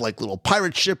could have like little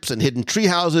pirate ships and hidden tree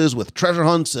houses with treasure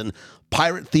hunts and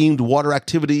pirate-themed water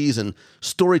activities and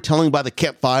storytelling by the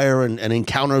campfire and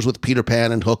encounters with Peter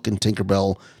Pan and Hook and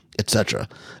Tinkerbell, etc.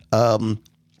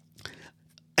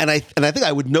 And I think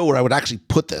I would know where I would actually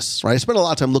put this, right? I spent a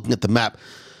lot of time looking at the map.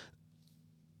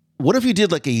 What if you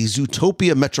did like a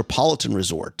Zootopia Metropolitan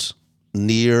Resort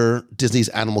near Disney's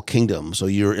Animal Kingdom? So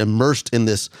you're immersed in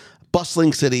this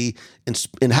bustling city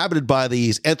inhabited by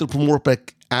these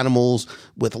anthropomorphic animals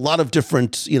with a lot of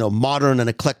different, modern and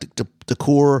eclectic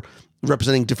decor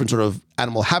representing different sort of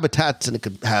animal habitats. And it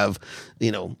could have, a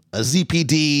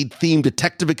ZPD themed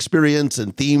detective experience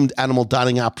and themed animal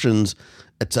dining options,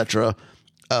 etc.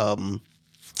 I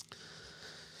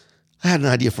had an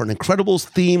idea for an Incredibles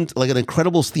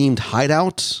themed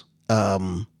hideout.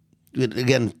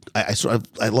 Again,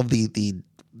 I love the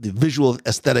visual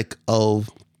aesthetic of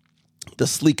the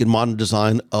sleek and modern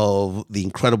design of the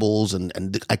Incredibles,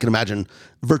 and I can imagine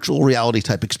virtual reality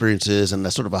type experiences and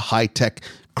a sort of a high-tech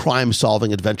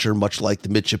crime-solving adventure, much like the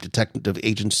Midship Detective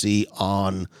Agency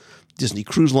on Disney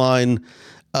Cruise Line.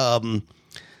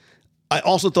 I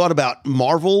also thought about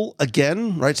Marvel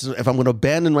again, right? So if I'm going to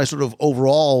abandon my sort of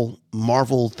overall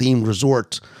Marvel-themed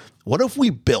resort, what if we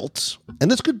built, and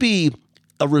this could be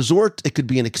a resort, it could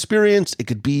be an experience, it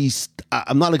could be,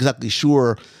 I'm not exactly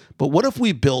sure, but what if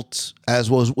we built,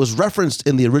 as was referenced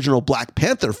in the original Black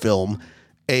Panther film,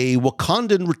 a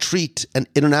Wakandan retreat and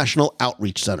international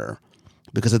outreach center?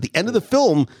 Because at the end of the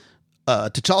film,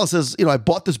 T'Challa says, I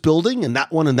bought this building and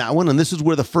that one, and this is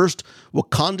where the first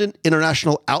Wakandan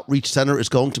International Outreach Center is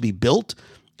going to be built.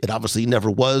 It obviously never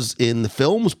was in the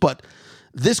films, but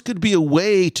this could be a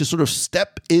way to sort of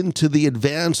step into the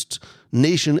advanced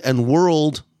nation and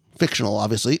world, fictional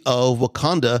obviously, of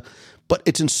Wakanda, but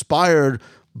it's inspired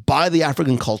by the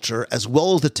African culture as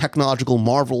well as the technological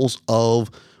marvels of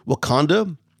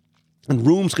Wakanda. And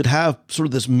rooms could have sort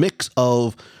of this mix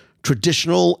of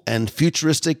traditional and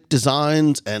futuristic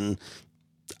designs, and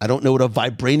I don't know what a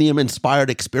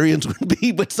vibranium-inspired experience would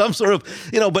be, but some sort of,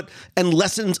 and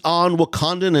lessons on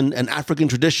Wakandan and African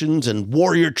traditions and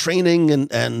warrior training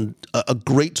and a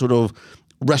great sort of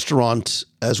restaurant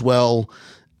as well.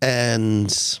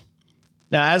 And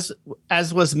now,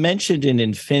 as was mentioned in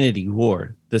Infinity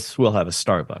War, this will have a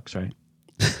Starbucks, right?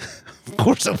 Of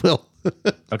course it will.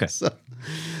 Okay. So,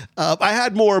 I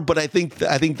had more, but I think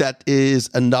that is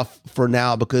enough for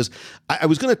now, because I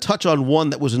was going to touch on one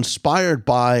that was inspired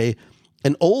by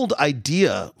an old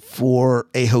idea for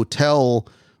a hotel,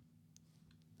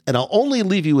 and I'll only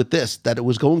leave you with this, that it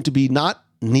was going to be not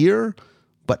near,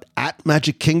 but at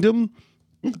Magic Kingdom.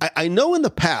 I know in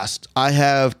the past I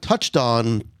have touched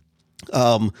on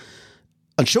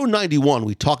show 91,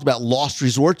 we talked about lost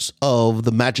resorts of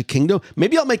the Magic Kingdom.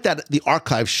 Maybe I'll make that the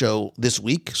archive show this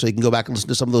week, so you can go back and listen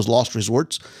to some of those lost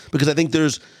resorts, because I think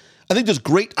there's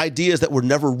great ideas that were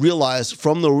never realized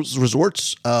from those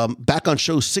resorts. Back on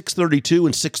show 632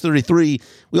 and 633,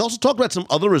 we also talked about some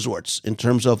other resorts in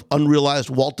terms of unrealized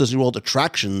Walt Disney World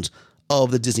attractions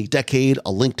of the Disney decade.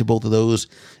 I'll link to both of those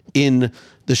in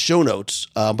the show notes.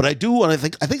 But I do want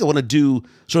to I think I want to do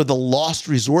sort of the lost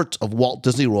resorts of Walt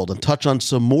Disney World and touch on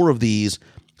some more of these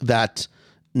that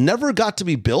never got to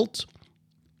be built,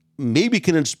 maybe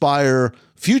can inspire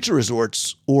future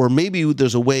resorts, or maybe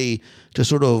there's a way to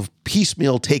sort of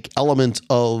piecemeal take elements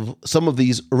of some of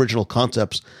these original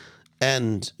concepts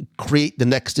and create the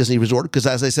next Disney resort. Because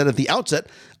as I said at the outset,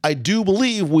 I do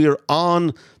believe we are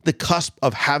on the cusp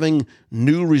of having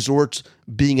new resorts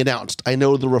being announced. I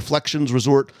know the Reflections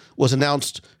Resort was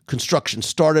announced. Construction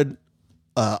started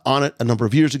on it a number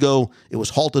of years ago. It was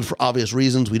halted for obvious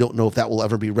reasons. We don't know if that will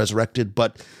ever be resurrected,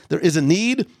 but there is a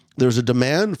need. There's a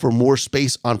demand for more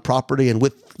space on property. And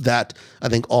with that, I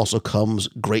think also comes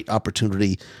great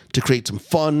opportunity to create some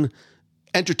fun,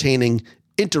 entertaining,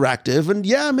 interactive, and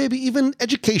maybe even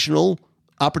educational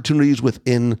opportunities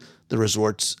within the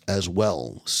resorts as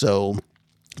well. So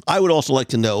I would also like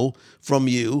to know from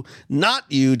you, not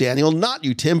you, Daniel, not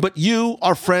you, Tim, but you,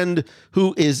 our friend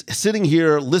who is sitting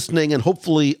here listening and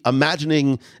hopefully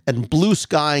imagining and blue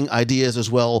skying ideas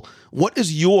as well. What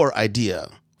is your idea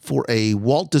for a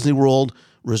Walt Disney World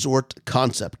resort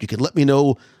concept? You can let me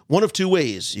know one of two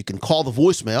ways. You can call the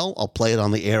voicemail. I'll play it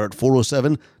on the air at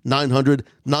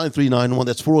 407-900-9391.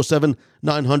 That's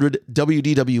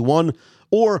 407-900-WDW1.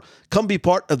 Or come be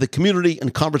part of the community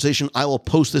and conversation. I will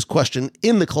post this question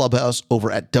in the clubhouse over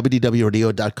at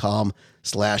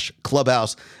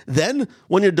wdwradio.com/clubhouse. Then,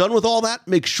 when you're done with all that,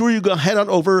 make sure you go head on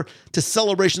over to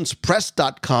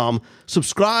celebrationspress.com,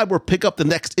 subscribe or pick up the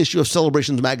next issue of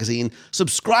Celebrations Magazine,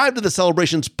 subscribe to the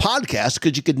Celebrations podcast,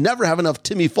 because you could never have enough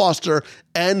Timmy Foster.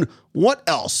 And what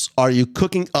else are you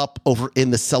cooking up over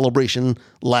in the Celebration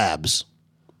Labs?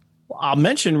 I'll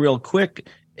mention real quick,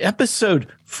 episode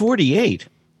 48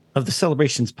 of the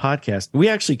Celebrations podcast, we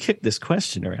actually kicked this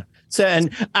question around. So,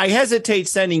 and I hesitate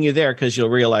sending you there because you'll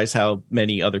realize how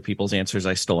many other people's answers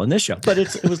I stole in this show. But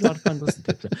it was a lot of fun to listen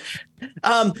to.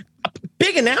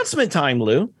 Big announcement time,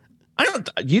 Lou.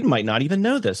 You might not even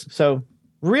know this. So,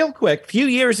 real quick, a few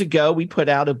years ago, we put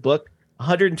out a book,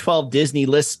 112 Disney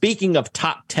lists. Speaking of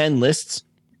top 10 lists,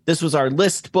 this was our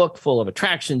list book full of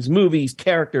attractions, movies,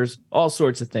 characters, all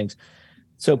sorts of things.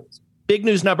 So, big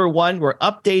news number one, we're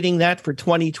updating that for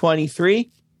 2023.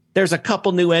 There's a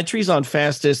couple new entries on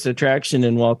fastest attraction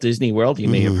in Walt Disney World. You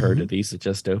may have heard of these that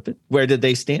just opened. Where did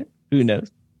they stand? Who knows?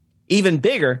 Even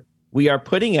bigger, we are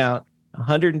putting out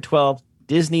 112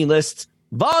 Disney lists,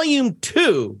 volume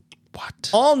 2. What?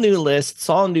 All new lists,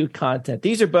 all new content.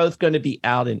 These are both going to be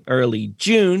out in early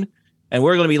June, and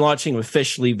we're going to be launching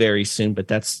officially very soon. But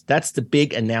that's the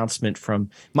big announcement from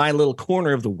my little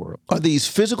corner of the world. Are these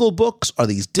physical books? Are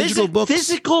these digital books?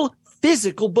 Physical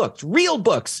books, real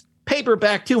books.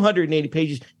 paperback, 280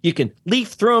 pages. You can leaf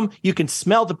through them. You can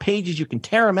smell the pages. You can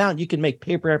tear them out. You can make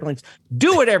paper airplanes.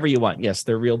 Do whatever you want. Yes,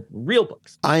 they're real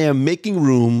books. I am making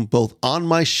room both on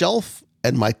my shelf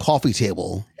and my coffee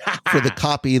table for the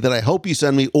copy that I hope you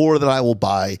send me or that I will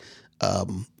buy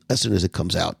as soon as it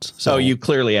comes out. So you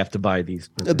clearly have to buy these.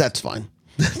 That's fine.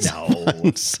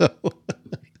 No. So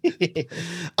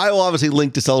I will obviously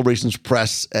link to Celebrations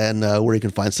Press and where you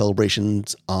can find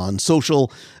Celebrations on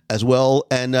social as well.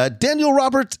 And Daniel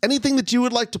Roberts, anything that you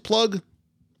would like to plug?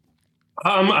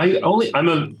 I'm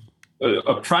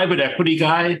a private equity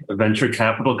guy, a venture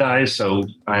capital guy. So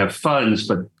I have funds,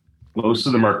 but most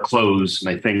of them are closed.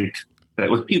 And I think that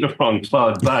would be the wrong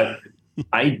plug. But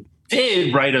I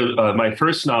did write my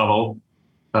first novel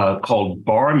called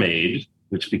Barmaid,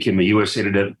 which became a USA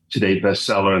Today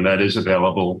bestseller, and that is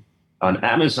available on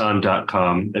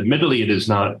Amazon.com. Admittedly, it is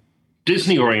not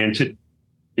Disney-oriented.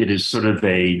 It is sort of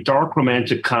a dark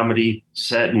romantic comedy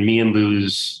set in me and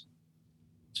Lou's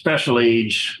special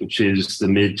age, which is the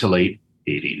mid to late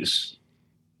 80s.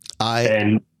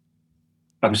 And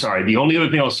I'm sorry, the only other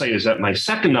thing I'll say is that my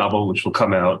second novel, which will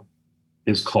come out,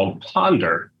 is called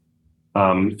Ponder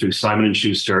through Simon &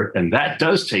 Schuster, and that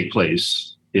does take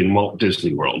place in Walt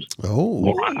Disney World. Oh,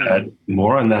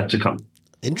 more on that to come.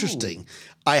 Interesting.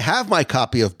 I have my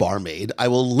copy of Barmaid. I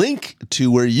will link to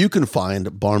where you can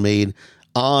find Barmaid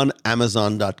on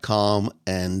Amazon.com.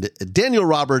 And Daniel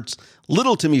Roberts,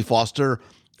 Little Timmy Foster.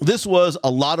 This was a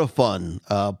lot of fun.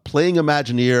 Playing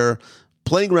Imagineer,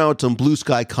 playing around with some blue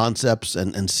sky concepts,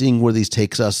 and seeing where these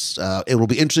takes us. It will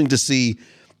be interesting to see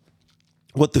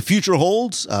what the future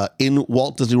holds in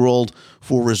Walt Disney World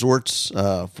for resorts,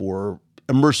 for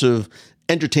immersive,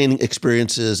 entertaining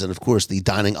experiences, and of course the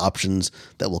dining options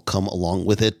that will come along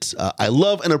with it. I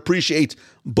love and appreciate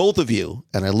both of you,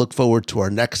 and I look forward to our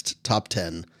next top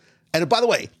 10. And by the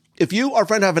way, if you, our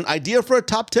friend, have an idea for a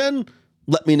top 10,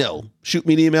 let me know. Shoot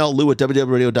me an email,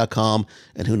 lou@wdwradio.com,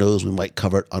 and who knows, we might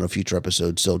cover it on a future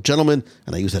episode. So, gentlemen,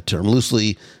 and I use that term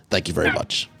loosely, thank you very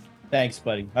much. Thanks,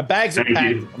 buddy. My bags are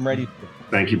packed. I'm ready.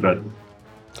 Thank you, bud.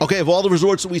 Okay, of all the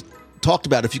resorts that we talked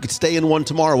about, if you could stay in one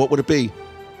tomorrow, what would it be?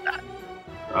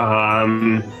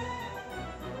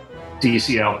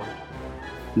 DCL,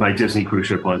 my Disney cruise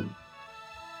ship one.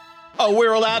 Oh,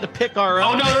 we're allowed to pick our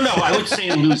own? Oh, no. I would say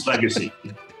in Lou's Legacy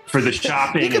for the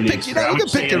shopping. You can and pick, you can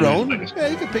pick your own. Yeah,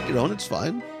 you can pick your own. It's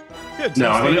fine. Good. No,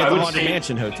 I would Haunted say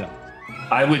Mansion Hotel.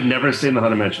 I would never stay in the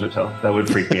Haunted Mansion Hotel. That would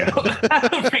freak me out. That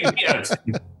would freak me out.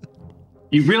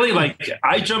 You really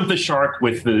I jumped the shark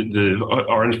with the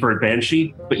Orangeburg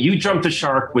Banshee, but you jumped the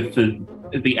shark with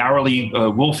the hourly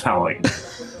wolf howling.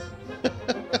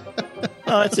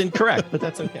 Oh, that's incorrect, but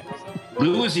that's okay.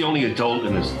 Lou is the only adult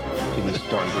in this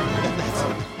darn group.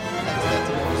 That's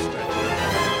a little stretch.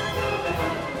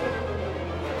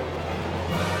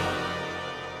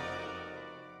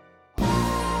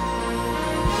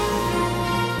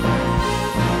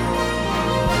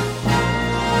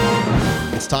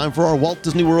 It's time for our Walt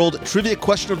Disney World Trivia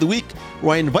Question of the Week,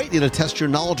 where I invite you to test your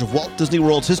knowledge of Walt Disney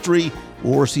World's history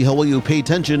or see how well you pay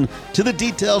attention to the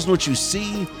details in which you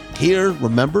see, hear,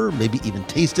 remember, maybe even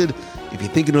tasted. If you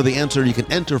think you know the answer, you can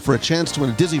enter for a chance to win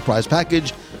a Disney prize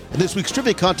package. And this week's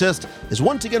trivia contest is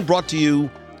once again brought to you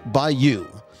by you.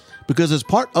 Because as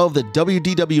part of the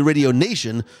WDW Radio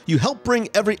Nation, you help bring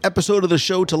every episode of the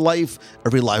show to life,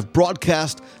 every live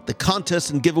broadcast, the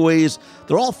contests and giveaways.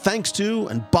 They're all thanks to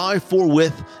and by, for,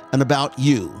 with, and about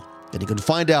you. And you can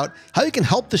find out how you can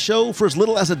help the show for as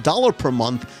little as $1 per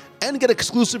month and get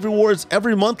exclusive rewards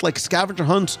every month like scavenger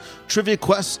hunts, trivia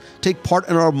quests, take part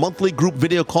in our monthly group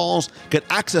video calls, get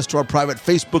access to our private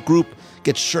Facebook group,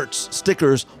 get shirts,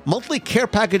 stickers, monthly care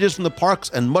packages from the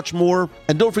parks, and much more.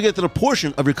 And don't forget that a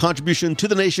portion of your contribution to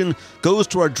the nation goes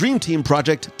to our Dream Team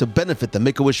project to benefit the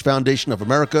Make-A-Wish Foundation of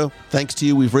America. Thanks to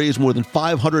you, we've raised more than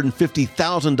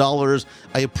 $550,000.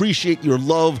 I appreciate your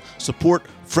love, support,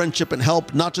 friendship, and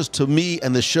help, not just to me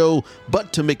and the show,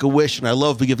 but to Make-A-Wish. And I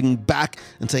love giving back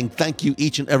and saying thank you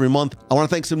each and every month. I want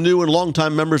to thank some new and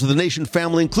longtime members of the Nation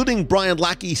family, including Brian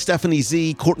Lackey, Stephanie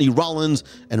Z, Courtney Rollins,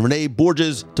 and Renee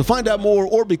Borges. To find out more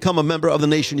or become a member of the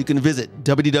Nation, you can visit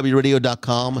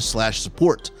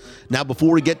wdwradio.com/support. Now,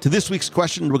 before we get to this week's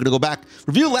question, we're going to go back,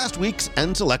 review last week's,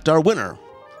 and select our winner.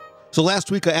 So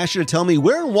last week, I asked you to tell me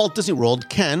where in Walt Disney World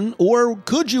can or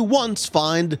could you once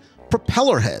find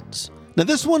propeller heads? Now,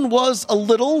 this one was a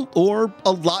little or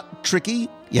a lot tricky.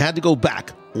 You had to go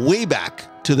back, way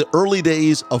back, to the early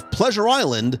days of Pleasure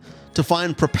Island to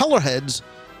find propeller heads,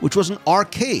 which was an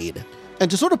arcade.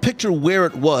 And to sort of picture where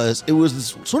it was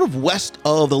sort of west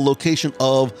of the location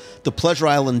of the Pleasure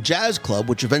Island Jazz Club,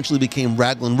 which eventually became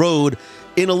Raglan Road,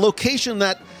 in a location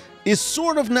that is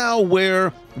sort of now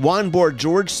where Wine Bar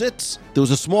George sits. There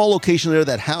was a small location there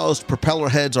that housed Propeller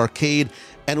Heads Arcade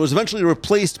and was eventually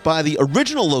replaced by the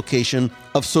original location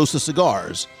of Sosa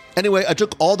Cigars. Anyway, I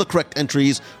took all the correct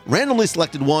entries, randomly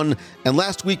selected one, and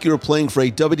last week you were playing for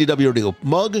a WDW Radio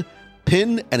mug,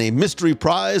 pin, and a mystery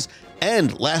prize.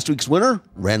 And last week's winner,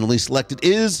 randomly selected,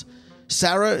 is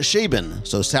Sarah Shaben.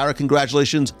 So Sarah,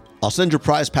 congratulations. I'll send your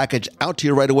prize package out to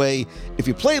you right away. If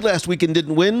you played last week and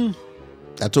didn't win,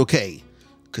 that's okay,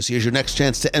 because here's your next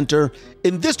chance to enter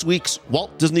in this week's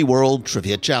Walt Disney World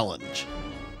Trivia Challenge.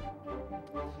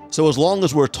 So as long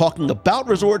as we're talking about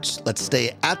resorts, let's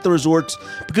stay at the resorts,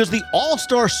 because the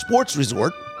All-Star Sports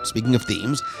Resort, speaking of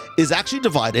themes, is actually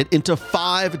divided into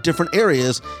 5 different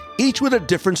areas, each with a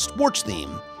different sports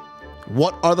theme.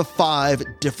 What are the 5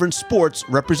 different sports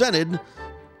represented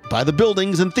by the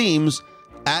buildings and themes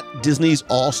at Disney's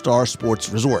All-Star Sports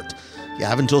Resort? You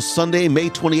have until Sunday, May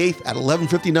 28th at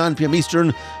 11:59 p.m.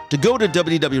 Eastern to go to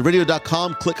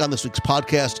WDWRadio.com, click on this week's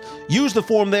podcast, use the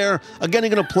form there. Again, you're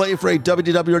going to play for a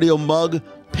WDW Radio mug,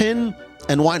 pin,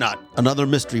 and why not, another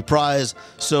mystery prize.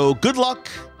 So good luck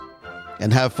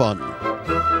and have fun.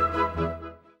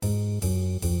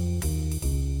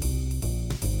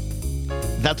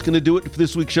 That's going to do it for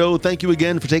this week's show. Thank you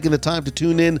again for taking the time to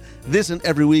tune in this and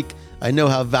every week. I know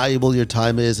how valuable your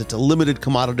time is. It's a limited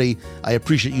commodity. I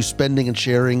appreciate you spending and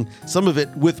sharing some of it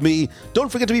with me.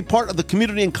 Don't forget to be part of the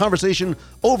community and conversation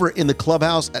over in the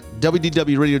Clubhouse at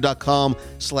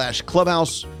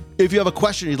wdwradio.com/clubhouse. If you have a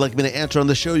question you'd like me to answer on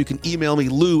the show, you can email me,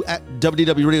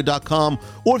 lou@wdwradio.com.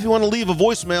 Or if you want to leave a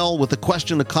voicemail with a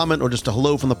question, a comment, or just a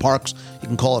hello from the parks, you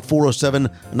can call at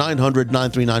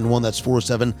 407-900-9391. That's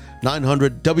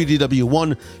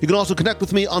 407-900-WDW1. You can also connect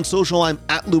with me on social. I'm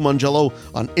at Lou Mongello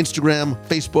on Instagram,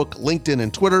 Facebook, LinkedIn,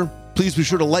 and Twitter. Please be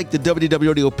sure to like the WDW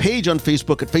Radio page on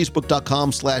Facebook at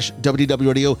facebook.com/WDW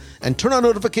Radio and turn on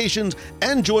notifications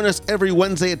and join us every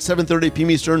Wednesday at 7:30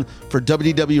 p.m. Eastern for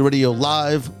WDW Radio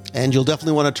Live. And you'll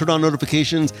definitely want to turn on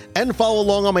notifications and follow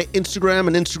along on my Instagram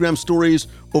and Instagram stories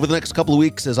over the next couple of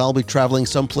weeks, as I'll be traveling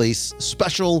someplace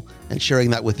special and sharing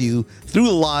that with you through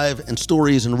the live and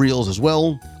stories and reels as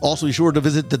well. Also, be sure to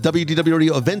visit the WDW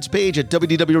Radio events page at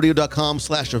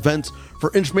wdwradio.com/events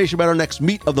for information about our next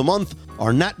meet of the month,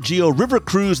 our Nat Geo River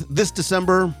Cruise this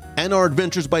December, and our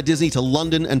Adventures by Disney to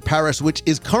London and Paris, which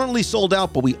is currently sold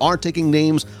out, but we are taking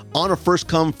names on a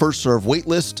first-come, first-served wait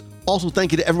list. Also,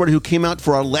 thank you to everybody who came out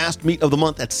for our last meet of the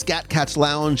month at Scat Cat's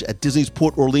Lounge at Disney's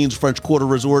Port Orleans French Quarter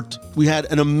Resort. We had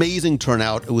an amazing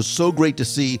turnout. It was so great to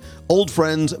see old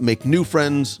friends make new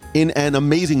friends in an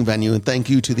amazing venue. And thank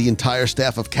you to the entire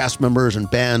staff of cast members and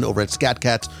band over at Scat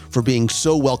Cats for being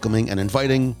so welcoming and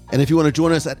inviting. And if you want to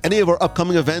join us at any of our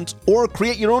upcoming events or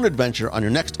create your own adventure on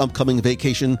your next upcoming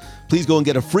vacation, please go and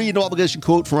get a free no obligation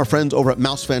quote from our friends over at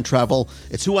Mouse Fan Travel.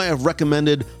 It's who I have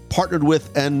recommended, partnered with,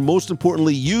 and most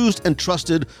importantly, used and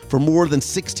trusted for more than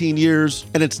 16 years.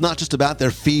 And it's not just about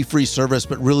their fee-free service,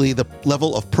 but really the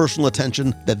level of personal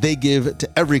attention that they give to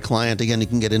every client. Again, you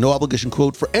can get a no obligation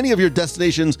quote for any of your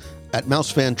destinations at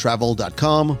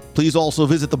mousefantravel.com. Please also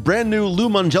visit the brand new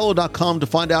LouMongello.com to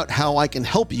find out how I can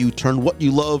help you turn what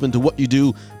you love into what you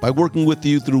do by working with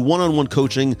you through one-on-one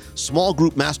coaching, small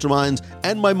group masterminds,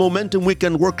 and my Momentum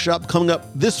Weekend workshop coming up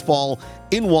this fall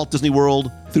in Walt Disney World.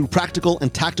 Through practical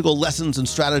and tactical lessons and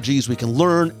strategies we can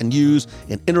learn and use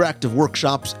in interactive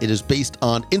workshops, it is based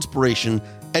on inspiration,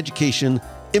 education,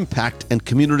 impact, and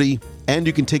community. And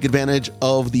you can take advantage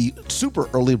of the super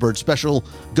early bird special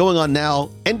going on now,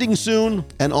 ending soon.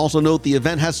 And also note the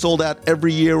event has sold out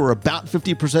every year. We're about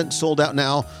 50% sold out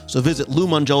now. So visit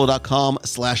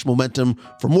LouMongello.com/momentum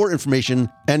for more information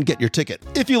and get your ticket.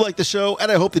 If you like the show,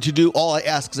 and I hope that you do, all I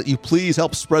ask is that you please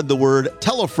help spread the word.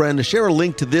 Tell a friend, share a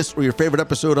link to this or your favorite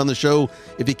episode on the show.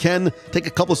 If you can, take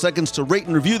a couple seconds to rate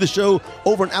and review the show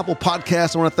over on Apple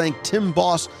Podcasts. I want to thank Tim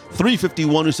Boss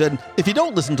 351, who said, if you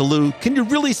don't listen to Lou, can you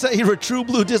really say you're a true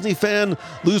blue Disney fan?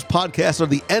 Lou's podcasts are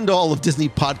the end-all of Disney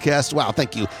podcasts. Wow,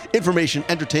 thank you. Information,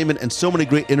 entertainment, and so many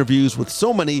great interviews with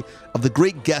so many of the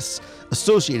great guests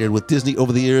associated with Disney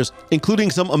over the years, including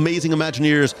some amazing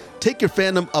Imagineers. Take your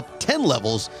fandom up 10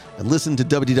 levels and listen to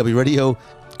WDW Radio.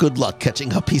 Good luck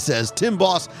catching up, he says. Tim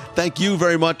Boss, thank you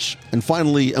very much. And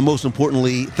finally, and most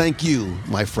importantly, thank you,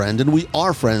 my friend. And we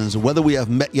are friends, whether we have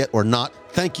met yet or not.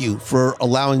 Thank you for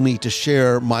allowing me to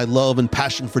share my love and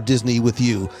passion for Disney with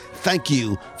you. Thank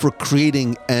you for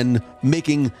creating and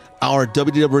making our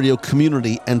WDW Radio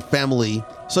community and family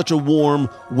such a warm,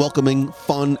 welcoming,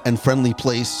 fun, and friendly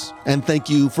place. And thank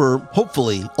you for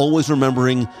hopefully always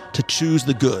remembering to choose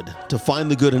the good, to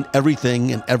find the good in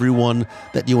everything and everyone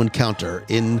that you encounter,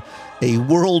 in a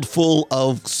world full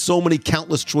of so many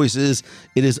countless choices.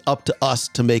 It is up to us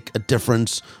to make a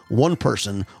difference, one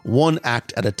person, one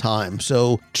act at a time.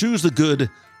 So choose the good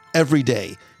every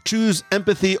day. Choose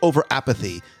empathy over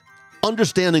apathy,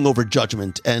 understanding over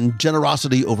judgment, and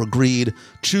generosity over greed.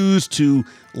 Choose to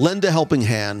lend a helping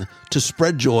hand, to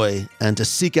spread joy, and to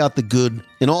seek out the good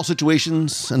in all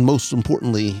situations, and most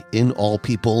importantly, in all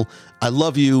people. I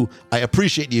love you. I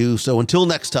appreciate you. So until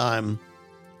next time,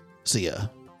 see ya.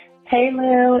 Hey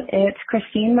Lou, it's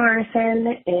Christine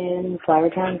Morrison in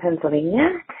Flowertown, Pennsylvania,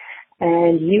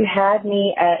 and you had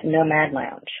me at Nomad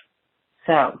Lounge.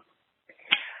 So,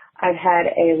 I've had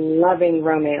a loving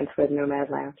romance with Nomad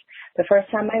Lounge. The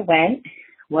first time I went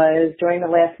was during the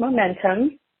last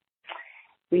Momentum.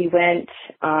 We went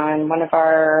on one of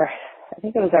our, I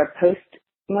think it was our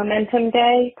post-Momentum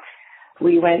day.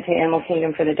 We went to Animal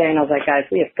Kingdom for the day, and I was like, guys,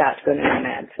 we have got to go to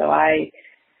Nomad. So I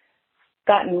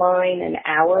got in line an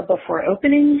hour before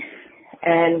opening,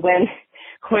 and when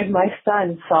my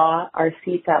son saw our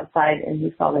seats outside and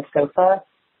he saw the sofa,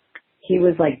 he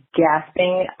was like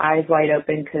gasping, eyes wide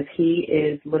open, because he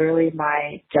is literally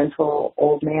my gentle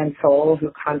old man soul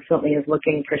who constantly is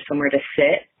looking for somewhere to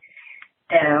sit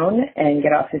down and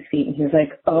get off his feet. And he was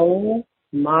like, oh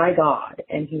my God.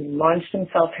 And he launched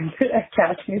himself into that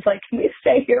couch and he's like, can we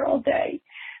stay here all day?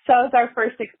 So that was our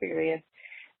first experience.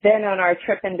 Then on our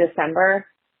trip in December,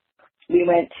 we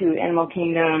went to Animal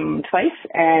Kingdom twice,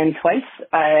 and twice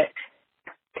at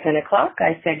 10 o'clock,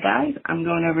 I said, guys, I'm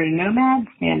going over to Nomad,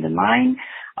 stand in line.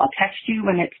 I'll text you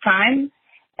when it's time.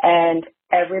 And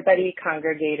everybody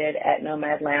congregated at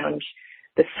Nomad Lounge.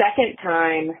 The second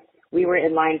time, we were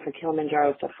in line for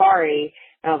Kilimanjaro Safari,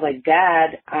 and I was like,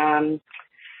 Dad,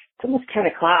 it's almost 10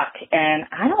 o'clock, and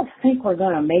I don't think we're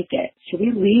going to make it. Should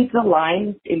we leave the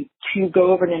line to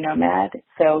go over to Nomad?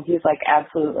 So he's like,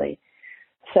 absolutely.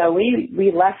 So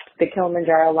we left the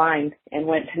Kilimanjaro line and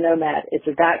went to Nomad. It's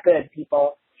that good,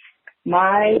 people.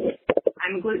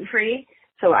 I'm gluten-free,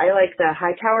 so I like the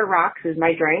Hightower Rocks is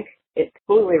my drink. It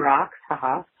totally rocks,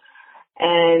 haha.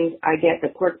 And I get the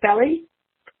pork belly,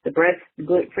 the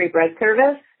gluten-free bread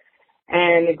service,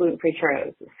 and the gluten-free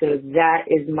churros. So that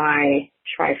is my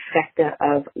trifecta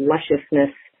of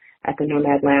lusciousness at the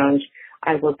Nomad Lounge.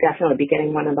 I will definitely be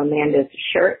getting one of Amanda's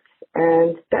shirts,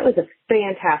 and that was a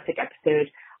fantastic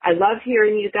episode. I love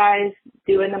hearing you guys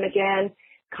doing them again.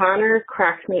 Connor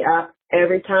cracks me up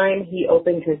every time he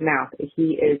opens his mouth.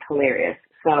 He is hilarious.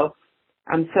 So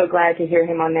I'm so glad to hear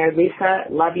him on there. Lisa,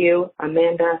 love you.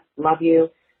 Amanda, love you.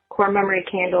 Core Memory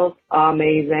Candles,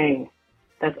 amazing.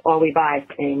 That's all we buy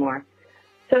anymore.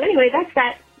 So anyway, that's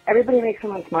that. Everybody make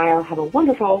someone smile. Have a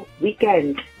wonderful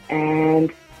weekend,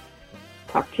 and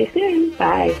talk to you soon.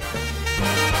 Bye.